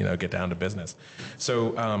and get down to business.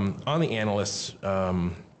 So on the analysts,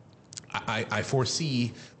 I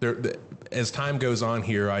foresee as time goes on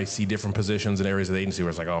here, I see different positions in areas of the agency where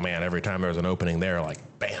it's like, oh man, every time there's an opening there, like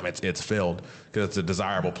bam, it's filled, because it's a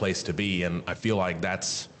desirable place to be. And I feel like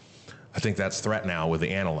I think that's threat now with the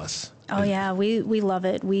analysts. Oh yeah, we love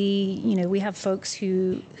it. We have folks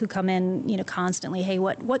who come in constantly. Hey,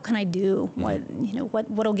 what can I do?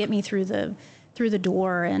 What'll get me through the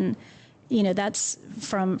door? And that's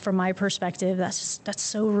from my perspective. That's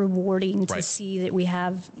so rewarding to see that we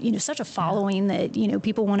have such a following that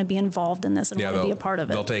people want to be involved in this and want to be a part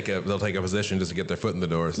of it. They'll take a position just to get their foot in the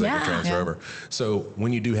door so they can transfer over. So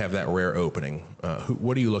when you do have that rare opening,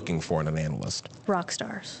 what are you looking for in an analyst? Rock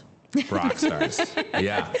stars. Rock stars.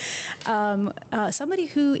 Yeah. Somebody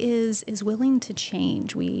who is willing to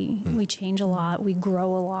change. We change a lot. We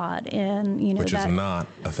grow a lot, and Which is not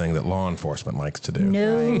a thing that law enforcement likes to do.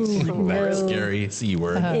 No, That no. scary C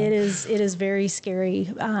word. It is very scary.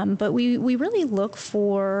 But we really look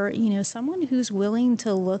for, someone who's willing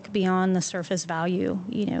to look beyond the surface value.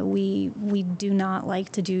 We do not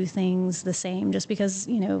like to do things the same just because,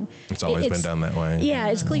 It's always been done that way. Yeah,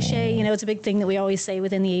 it's cliche. It's a big thing that we always say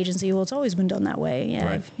within the agency. Well, it's always been done that way. And,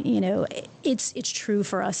 Right. it's true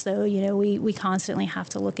for us though. We constantly have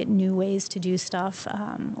to look at new ways to do stuff.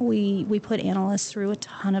 We put analysts through a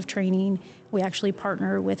ton of training. We actually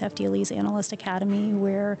partner with FDLE's Analyst Academy,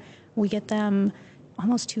 where we get them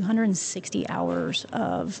almost 260 hours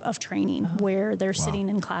of training, where they're sitting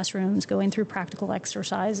in classrooms, going through practical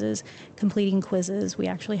exercises, completing quizzes. We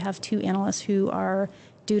actually have 2 analysts who are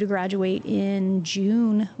due to graduate in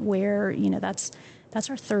June, where that's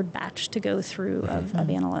our 3rd batch to go through of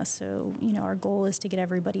analysts. So our goal is to get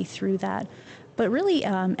everybody through that. But really,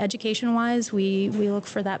 education-wise, we look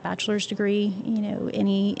for that bachelor's degree.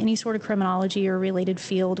 Any sort of criminology or related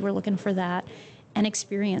field, we're looking for that. And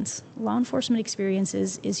experience. Law enforcement experience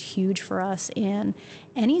is huge for us, and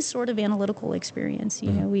any sort of analytical experience.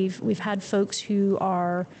 We've had folks who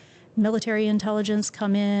are military intelligence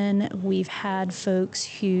come in. We've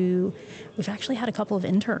actually had a couple of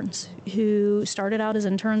interns who started out as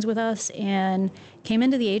interns with us and came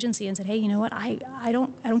into the agency and said, hey, you know what? I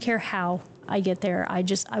don't care how I get there. I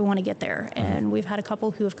want to get there. And we've had a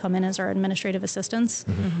couple who have come in as our administrative assistants.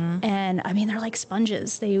 And I mean, they're like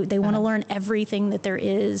sponges. They want to learn everything that there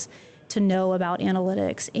is to know about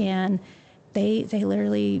analytics. And they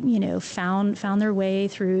literally, found their way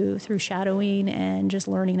through shadowing and just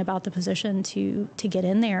learning about the position to get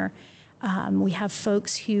in there. We have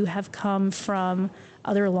folks who have come from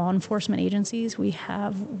other law enforcement agencies. We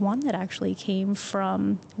have one that actually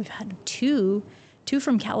we've had two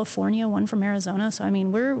from California, one from Arizona. So I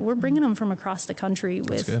mean, we're bringing them from across the country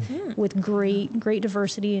with great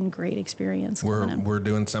diversity and great experience. We're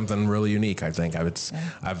doing something really unique, I think.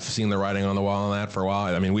 I've seen the writing on the wall on that for a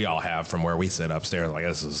while. I mean, we all have from where we sit upstairs. Like,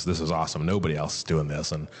 this is awesome. Nobody else is doing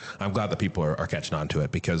this, and I'm glad that people are catching on to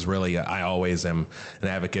it, because really, I always am an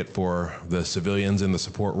advocate for the civilians in the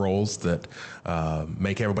support roles that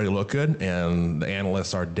make everybody look good, and the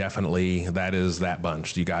analysts are definitely that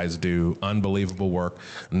bunch. You guys do unbelievable work.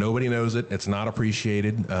 Nobody knows it. It's not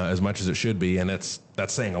appreciated as much as it should be, and that's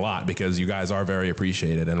saying a lot, because you guys are very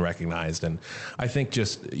appreciated and recognized. And I think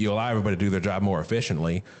just you allow everybody to do their job more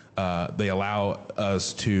efficiently. They allow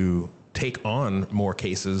us to take on more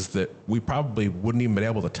cases that we probably wouldn't even been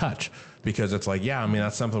able to touch, because it's like, yeah, I mean,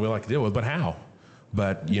 that's something we like to deal with, but how?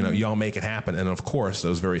 But y'all make it happen. And of course,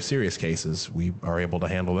 those very serious cases, we are able to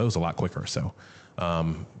handle those a lot quicker. So.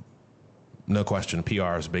 No question,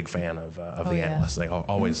 PR is a big fan of the analysts. They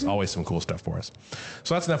always some cool stuff for us.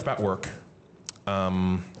 So that's enough about work.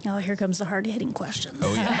 Oh, here comes the hard-hitting questions.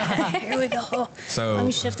 Oh yeah, Here we go. So let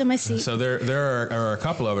me shift in my seat. So there are a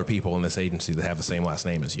couple other people in this agency that have the same last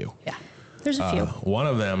name as you. Yeah. There's a few. One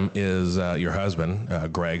of them is your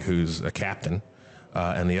husband, Greg, who's a captain,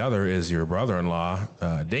 and the other is your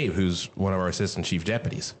brother-in-law, Dave, who's one of our assistant chief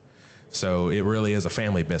deputies. So it really is a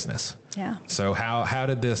family business. Yeah. So how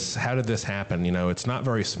did this happen? It's not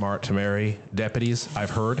very smart to marry deputies, I've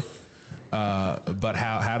heard. But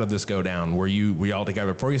how did this go down? Were you all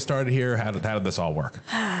together before you started here? How did this all work?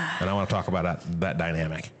 And I want to talk about that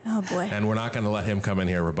dynamic. Oh boy. And we're not going to let him come in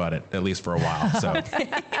here and rebut it, at least for a while. So.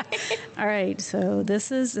 All right. So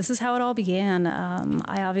this is how it all began.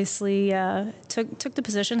 I obviously took the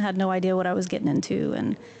position, had no idea what I was getting into,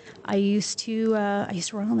 and I used to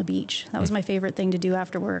run on the beach. That was my favorite thing to do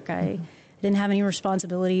after work. I didn't have any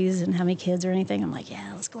responsibilities, didn't have any kids or anything. I'm like,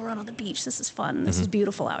 yeah, let's go run on the beach. This is fun. This is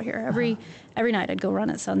beautiful out here. Every night I'd go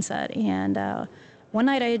run at sunset. And one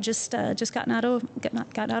night I had just gotten out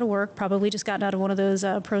of work, probably just gotten out of one of those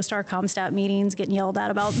ProStar ComStat meetings, getting yelled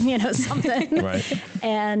at about something. Right.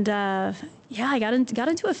 And I got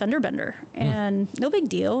into a fender bender, and no big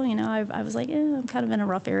deal. I was like, I'm kind of in a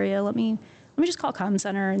rough area. Let me just call comm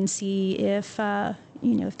center and see if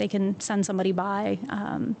if they can send somebody by.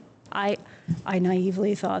 I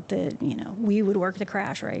naively thought that we would work the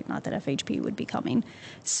crash, right? Not that FHP would be coming.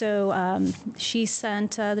 So she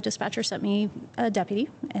sent the dispatcher sent me a deputy,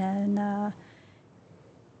 and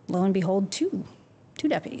lo and behold, two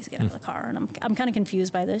deputies get out of the car, and I'm kind of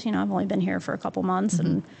confused by this. I've only been here for a couple months,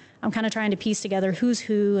 and I'm kind of trying to piece together who's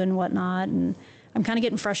who and whatnot, and I'm kind of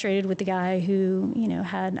getting frustrated with the guy who,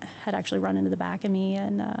 had actually run into the back of me,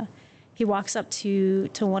 and he walks up to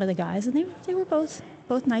one of the guys, and they were both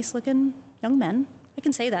nice-looking young men, I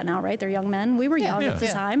can say that now, right? They're young men. We were young at the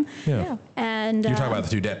time. Yeah. And You're talking about the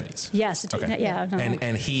two deputies. yes, yeah. No.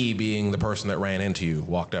 And he, being the person that ran into you,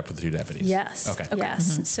 walked up to the two deputies. Yes. Okay.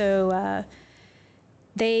 Yes. So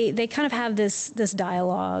they kind of have this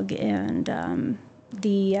dialogue, and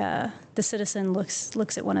the citizen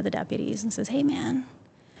looks at one of the deputies and says, "Hey, man,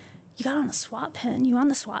 you got on a SWAT pin. You on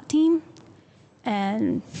the SWAT team?"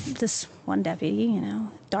 And this one deputy,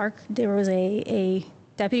 there was a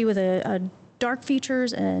deputy with a dark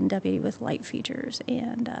features and deputy with light features,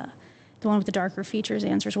 and the one with the darker features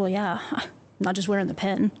answers, "Well, yeah, I'm not just wearing the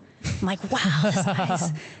pin." I'm like, wow,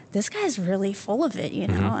 this guy's really full of it,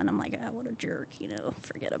 And I'm like, oh, what a jerk,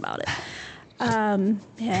 forget about it.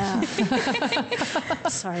 Yeah.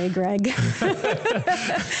 Sorry, Greg.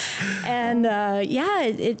 And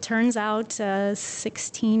it turns out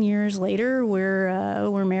 16 years later,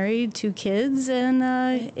 we're married, 2 kids, and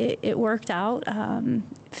it worked out.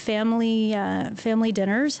 Family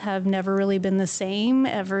dinners have never really been the same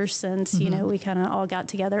ever since we kind of all got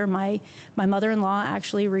together. My mother-in-law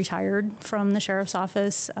actually retired from the sheriff's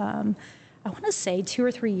office. I want to say 2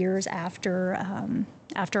 or 3 years after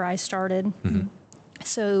I started.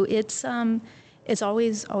 So it's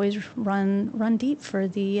always run deep for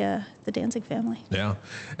the Danzig family. Yeah,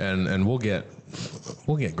 and we'll get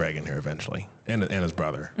Greg in here eventually, and his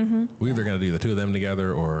brother. We're either going to do the 2 of them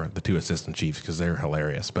together or the 2 assistant chiefs, because they're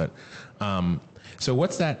hilarious. But so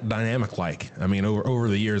what's that dynamic like? I mean, over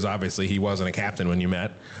the years, obviously he wasn't a captain when you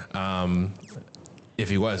met. If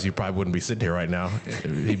he was, you probably wouldn't be sitting here right now.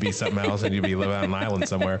 He'd be something else, and you'd be living on an island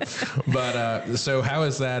somewhere. But so how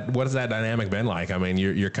is that? What has that dynamic been like? I mean,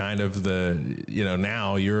 you're kind of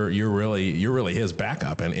now you're really his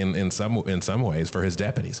backup in some ways for his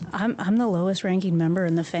deputies. I'm the lowest ranking member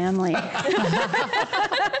in the family.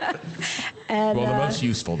 And, the most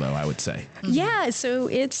useful, though, I would say. Yeah, so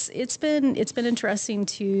it's been interesting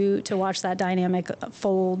to watch that dynamic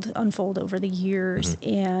unfold over the years,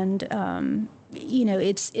 and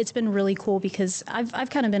it's been really cool because I've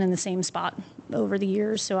kind of been in the same spot over the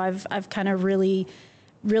years, so I've kind of really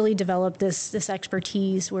developed this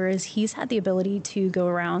expertise, whereas he's had the ability to go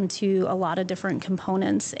around to a lot of different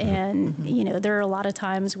components, and there are a lot of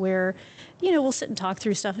times where we'll sit and talk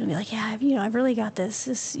through stuff and be like, yeah, I've really got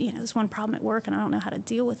this one problem at work and I don't know how to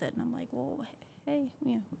deal with it, and I'm like, well, hey,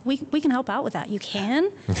 we can help out with that. You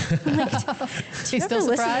can? I'm like, do you ever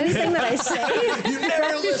listen to anything that I say? You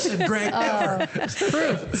never listen, Greg, never.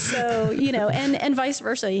 True. So, and vice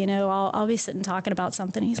versa, I'll be sitting talking about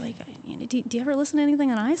something. He's like, do you ever listen to anything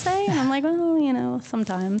that I say? And I'm like, well,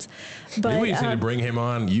 sometimes. But maybe we just need to bring him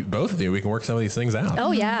on, both of you. We can work some of these things out.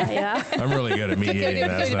 Oh, yeah. I'm really good at mediating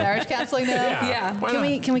that stuff. Marriage counseling now?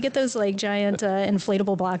 Yeah. Can we get those like giant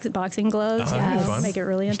inflatable boxing gloves? Make it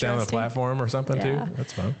really interesting. Down on the platform or something too.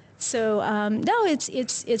 That's fun. So no,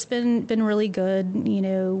 it's been really good.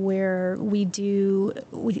 Where we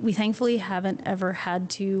thankfully haven't ever had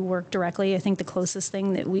to work directly. I think the closest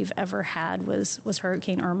thing that we've ever had was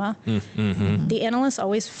Hurricane Irma. The analysts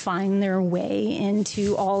always find their way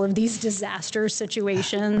into all of these disaster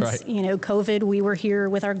situations. Right. COVID, we were here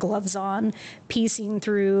with our gloves on, piecing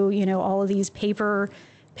through all of these paper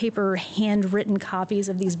handwritten copies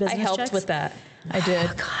of these business checks. I helped with that. I did.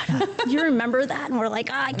 Oh, God. You remember that? And we're like,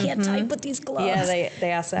 I can't type with these gloves. Yeah, they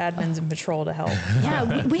asked the admins and patrol to help.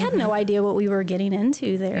 Yeah, we had no idea what we were getting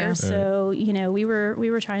into there. Yeah. So, we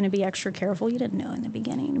were trying to be extra careful. You didn't know in the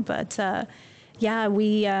beginning. But,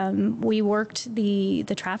 we worked the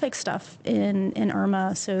traffic stuff in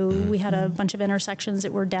Irma. So we had a bunch of intersections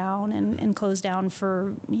that were down and closed down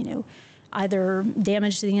for, either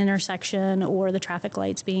damage to the intersection or the traffic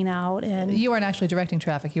lights being out. And you weren't actually directing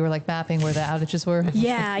traffic. You were like mapping where the outages were.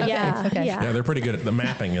 Yeah, Okay. Yeah, they're pretty good at the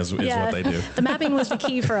mapping is what they do. The mapping was the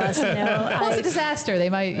key for us. Well, it's a disaster. They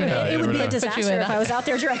might, it would be a disaster if I was out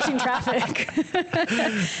there directing traffic.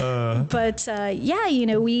 But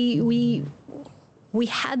we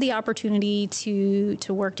had the opportunity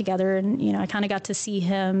to work together, and I kind of got to see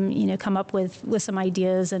him come up with some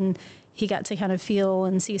ideas, and he got to kind of feel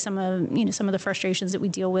and see some of the frustrations that we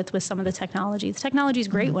deal with some of the technology. The technology is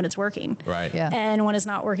great when it's working, right? Yeah. And when it's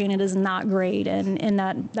not working, it is not great. And in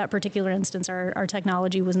that particular instance, our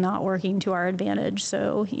technology was not working to our advantage.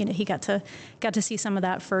 So he got to see some of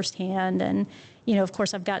that firsthand. And of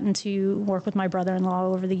course, I've gotten to work with my brother-in-law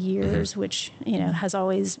over the years, which has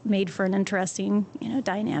always made for an interesting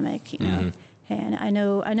dynamic. And I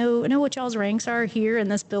know what y'all's ranks are here in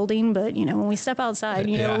this building, but when we step outside,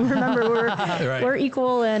 remember we're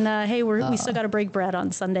equal, and hey, we still got to break bread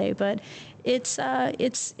on Sunday. But It's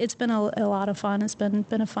been a lot of fun. It's been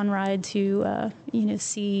a fun ride to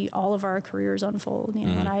see all of our careers unfold.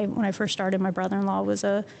 When I first started, my brother-in-law was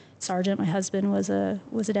a sergeant. My husband was a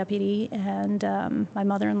deputy, and my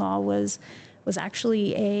mother-in-law was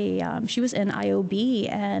actually she was in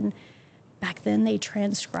IOB, and back then they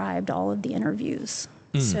transcribed all of the interviews.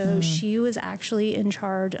 So she was actually in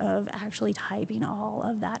charge of actually typing all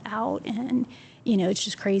of that out. And, it's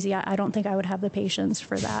just crazy. I don't think I would have the patience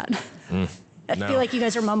for that. I feel like you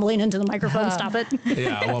guys are mumbling into the microphone. Stop it.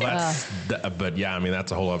 Yeah, well, but yeah, I mean,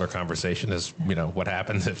 that's a whole other conversation is, what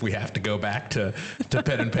happens if we have to go back to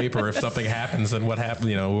pen and paper if something happens, and what happens,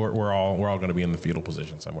 we're all going to be in the fetal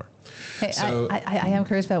position somewhere. Hey, So I am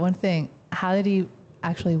curious about one thing. How did he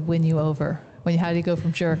actually win you over? How did he go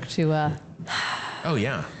from jerk to... Oh,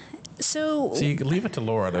 yeah. So you can leave it to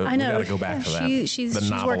Laura. I know. We got to go back to that. She's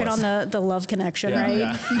working on the love connection, right?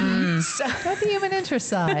 Yeah. Got the human interest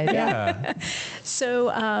side. Yeah. So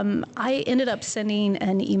I ended up sending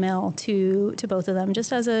an email to both of them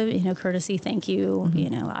just as a courtesy thank you.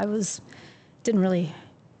 Didn't really.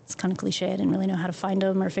 It's kind of cliche. I didn't really know how to find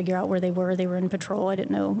them or figure out where they were. They were in patrol. I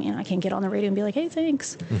didn't know. I can't get on the radio and be like, hey,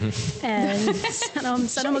 thanks, and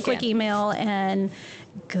sent them a quick email and.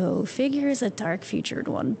 Go figure is a dark featured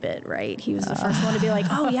one bit, right? He was the first one to be like,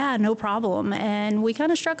 oh yeah, no problem. And we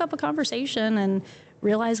kind of struck up a conversation and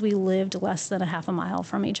realized we lived less than a half a mile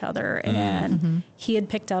from each other. And he had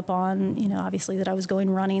picked up on, obviously that I was going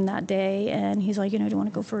running that day. And he's like, do you want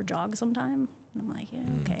to go for a jog sometime? And I'm like, yeah,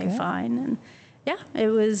 okay, fine. And yeah, it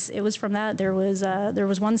was from that. There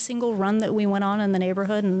was one single run that we went on in the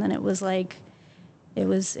neighborhood. And then it was like, it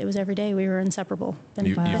was every day. We were inseparable.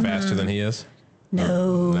 You faster than he is?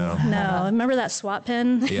 No. Remember that SWAT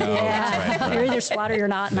pin? Yeah. That's right. You're either SWAT or you're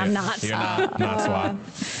not, and I'm not. You're not SWAT.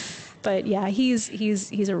 But yeah,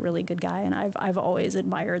 he's a really good guy, and I've always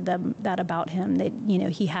admired that about him. That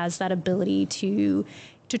he has that ability to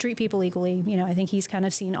treat people equally. I think he's kind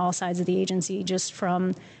of seen all sides of the agency, just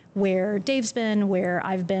from where Dave's been, where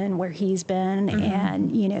I've been, where he's been,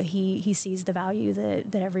 and he sees the value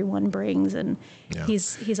that everyone brings, and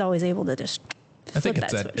he's always able to just. I think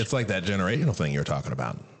it's like that generational thing you're talking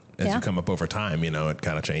about. As you come up over time, it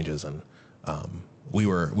kind of changes. And we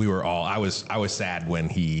were all. I was sad when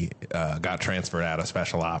he got transferred out of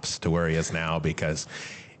special ops to where he is now, because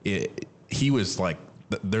he was like.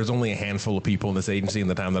 There's only a handful of people in this agency in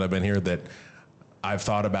the time that I've been here that I've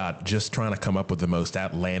thought about just trying to come up with the most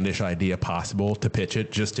outlandish idea possible to pitch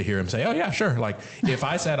it, just to hear him say, oh yeah, sure. Like if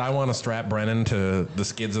I said, I want to strap Brennan to the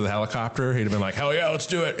skids of the helicopter, he'd have been like, hell yeah, let's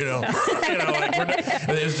do it.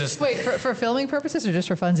 It's just. Wait, for filming purposes or just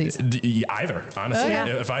for funsies? Either, honestly.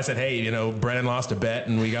 If I said, hey, Brennan lost a bet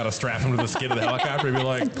and we got to strap him to the skid of the helicopter, he'd be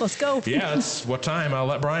like, let's go. Yeah, it's what time? I'll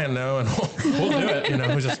let Brian know and we'll do it.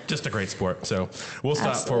 It was just a great sport. So we'll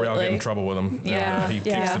stop before we all get in trouble with him. Yeah. He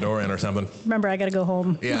kicks the door in or something. Remember, I got to go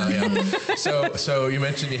home. Yeah. So you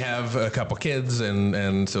mentioned you have a couple kids,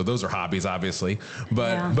 and so those are hobbies, obviously.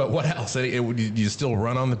 But what else? You still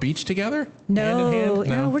run on the beach together? No, hand in hand?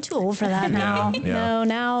 no, we're too old for that now. Yeah.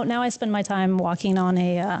 No, now I spend my time walking on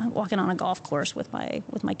a golf course with my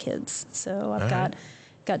kids. So I've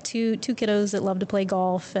got two kiddos that love to play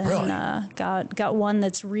golf, and really? got one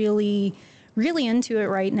that's really into it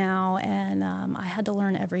right now, and I had to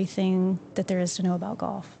learn everything that there is to know about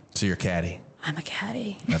golf. So you're a caddy. I'm a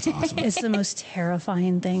caddy. That's awesome. It's the most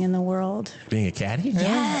terrifying thing in the world. Being a caddy?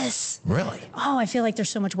 Yes. Really? Oh, I feel like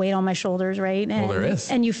there's so much weight on my shoulders, right? And, there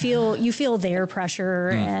is. And you feel their pressure,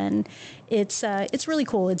 and it's really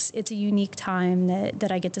cool. It's a unique time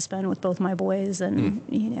that I get to spend with both my boys, and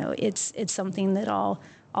it's something that I'll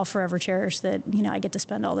forever cherish. That I get to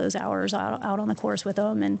spend all those hours out on the course with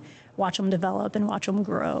them and watch them develop and watch them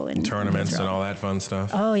grow and tournaments and all that fun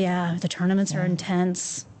stuff. Oh yeah, the tournaments are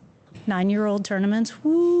intense. 9-year-old tournaments.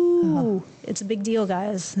 Woo! It's a big deal,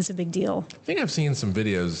 guys. It's a big deal. I think I've seen some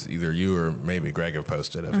videos, either you or maybe Greg have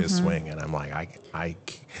posted, of his swing, and I'm like, I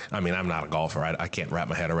mean, I'm not a golfer. I can't wrap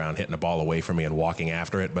my head around hitting a ball away from me and walking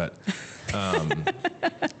after it, but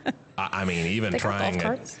I mean, even trying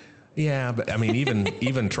it. Yeah, but I mean,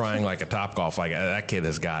 even trying like a Topgolf, like that kid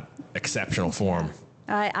has got exceptional form.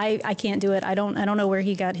 I can't do it. I don't know where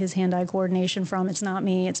he got his hand-eye coordination from. It's not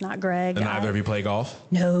me. It's not Greg. And neither of you play golf?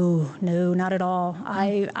 No, not at all.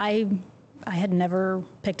 I had never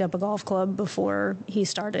picked up a golf club before he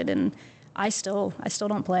started, and I still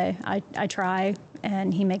don't play. I try,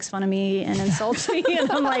 and he makes fun of me and insults me,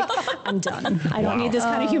 and I'm like, I'm done. I don't need this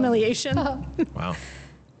kind of humiliation. Wow,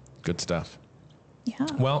 good stuff. Yeah.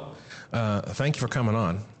 Well, thank you for coming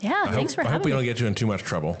on. Yeah, thanks for having me. I hope we don't get you in too much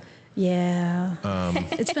trouble. Yeah.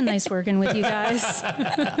 It's been nice working with you guys.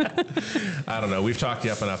 I don't know. We've talked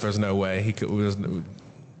you up enough. There's no way you're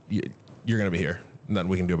going to be here. Nothing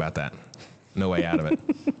we can do about that. No way out of it.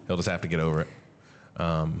 He'll just have to get over it.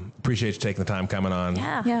 Appreciate you taking the time coming on.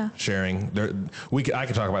 Yeah. Sharing. I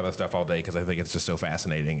could talk about that stuff all day because I think it's just so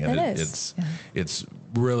fascinating. And it's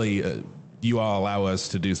really, you all allow us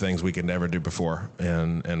to do things we could never do before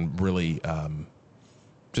and really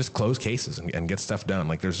just close cases and get stuff done.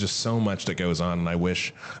 Like there's just so much that goes on, and I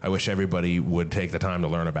wish everybody would take the time to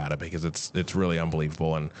learn about it because it's really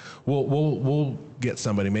unbelievable. And we'll get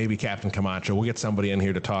somebody, maybe Captain Camacho, we'll get somebody in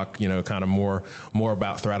here to talk, kind of more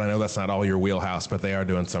about threat. I know that's not all your wheelhouse, but they are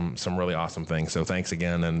doing some really awesome things. So thanks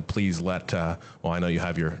again, and please let I know you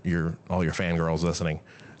have your all your fangirls listening.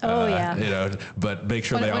 Oh, yeah. But make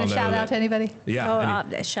sure they all know. Shout out to anybody?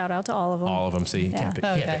 Yeah. Shout out to all of them. All of them. See, you can't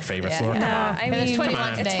pick favorites. Laura. Yeah, I mean, there's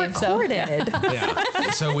 21 it's names, recorded. Yeah.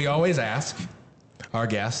 So we always ask our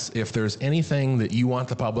guests if there's anything that you want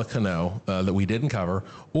the public to know that we didn't cover,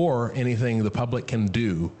 or anything the public can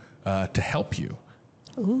do to help you.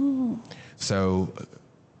 Ooh. So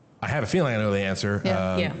I have a feeling I know the answer,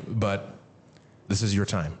 but this is your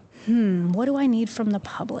time. What do I need from the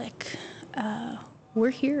public? We're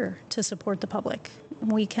here to support the public.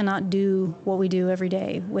 We cannot do what we do every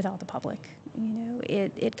day without the public.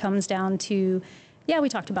 It comes down to, we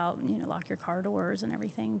talked about, lock your car doors and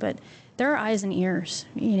everything, but there are eyes and ears,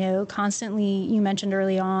 constantly. You mentioned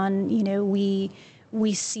early on,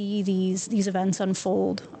 we see these events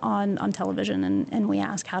unfold on television, and we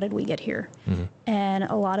ask, how did we get here? Mm-hmm. And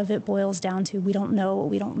a lot of it boils down to, we don't know what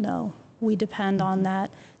we don't know. We depend on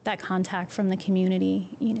that contact from the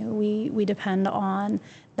community. We depend on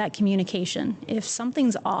that communication. If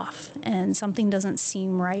something's off and something doesn't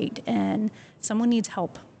seem right and someone needs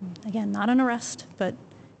help, again, not an arrest, but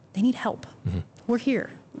they need help. Mm-hmm. We're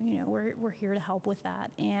here. We're here to help with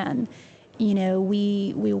that. And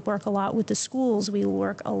we work a lot with the schools. We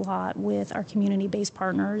work a lot with our community-based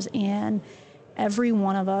partners, and every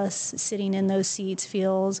one of us sitting in those seats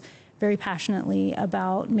feels very passionately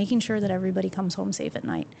about making sure that everybody comes home safe at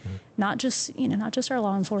night. Mm-hmm. Not just our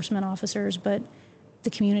law enforcement officers, but the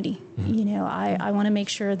community. Mm-hmm. I want to make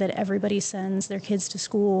sure that everybody sends their kids to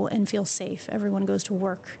school and feels safe. Everyone goes to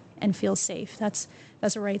work and feels safe. That's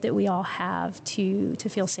a right that we all have to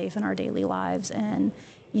feel safe in our daily lives. And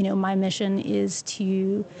my mission is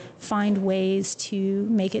to find ways to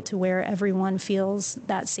make it to where everyone feels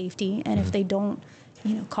that safety. And if they don't,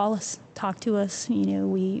 call us, talk to us.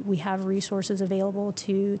 We have resources available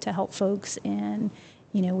to help folks, and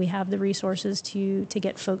we have the resources to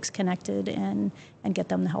get folks connected and get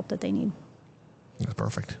them the help that they need. That's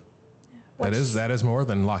perfect. That is more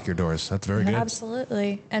than lock your doors. That's very good.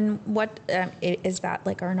 Absolutely. And what is that,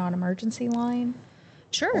 like our non-emergency line?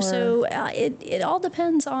 Sure. Or, so it all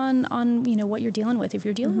depends on what you're dealing with. If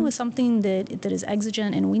you're dealing with something that is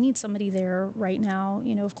exigent and we need somebody there right now,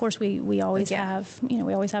 of course we always have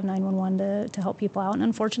 911 to help people out. And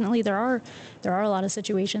unfortunately, there are a lot of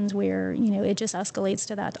situations where it just escalates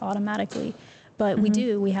to that automatically. But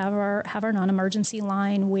we have our non-emergency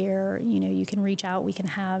line where, you can reach out, we can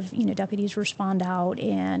have, deputies respond out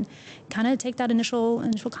and kind of take that initial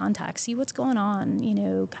contact, see what's going on,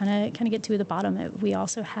 kind of get to the bottom of it. We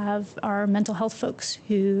also have our mental health folks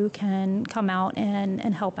who can come out and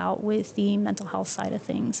help out with the mental health side of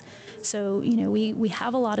things. So, we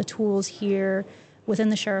have a lot of tools here within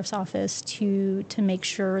the sheriff's office to make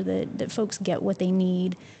sure that folks get what they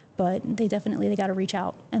need. But they got to reach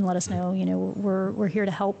out and let us know, we're here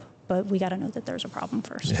to help, but we got to know that there's a problem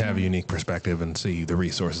first. You have a unique perspective and see the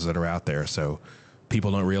resources that are out there. So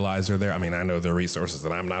people don't realize they're there. I mean, I know the resources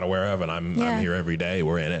that I'm not aware of, and I'm here every day.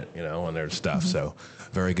 We're in it, and there's stuff. So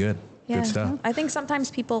very good. Yeah. Good stuff. I think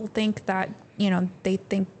sometimes people think that, they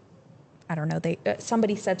think, I don't know,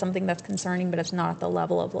 somebody said something that's concerning, but it's not at the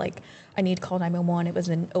level of like, I need to call 911. It was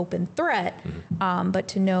an open threat. Mm-hmm. But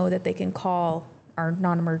to know that they can call our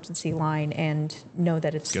non-emergency line and know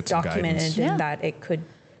that it's documented and that it could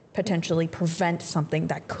potentially prevent something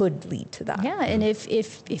that could lead to that. Yeah, and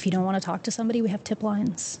if you don't want to talk to somebody, we have tip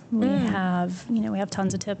lines. We have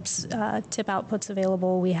tons of tips, tip outputs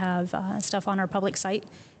available. We have stuff on our public site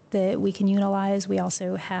that we can utilize. We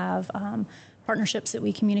also have partnerships that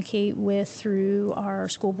we communicate with through our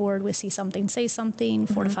school board with See Something, Say Something,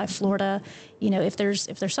 Fortify Florida. If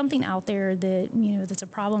there's something out there that that's a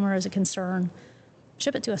problem or is a concern,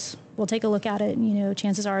 ship it to us. We'll take a look at it.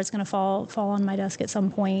 Chances are it's going to fall on my desk at some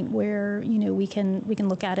point where we can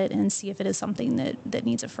look at it and see if it is something that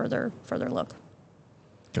needs a further look.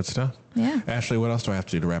 Good stuff. Yeah. Ashley, what else do I have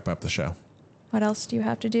to do to wrap up the show? What else do you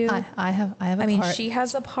have to do? I have a I mean, part. she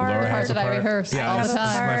has a part. Laura has that a I part. rehearse Yeah, all this the is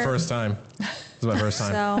time. my first time. This is my first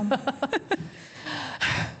time.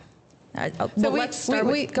 Well, let's start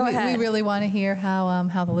with, go ahead. We really want to hear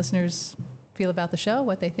how the listeners feel about the show,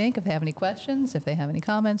 what they think, if they have any questions, if they have any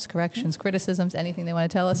comments, corrections, criticisms, anything they want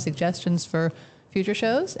to tell us, suggestions for future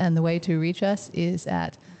shows. And the way to reach us is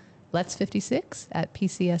at Let's56 at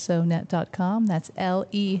pcsonet.com. That's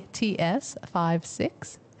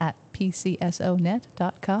LETS56 at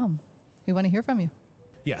pcsonet.com. We want to hear from you.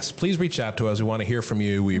 Yes, please reach out to us. We want to hear from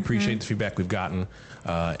you. We appreciate the feedback we've gotten.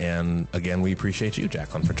 And again, we appreciate you,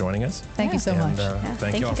 Jacqueline, for joining us. Thank you so much.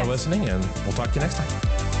 Thank you all for guys. listening, and we'll talk to you next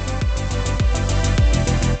time.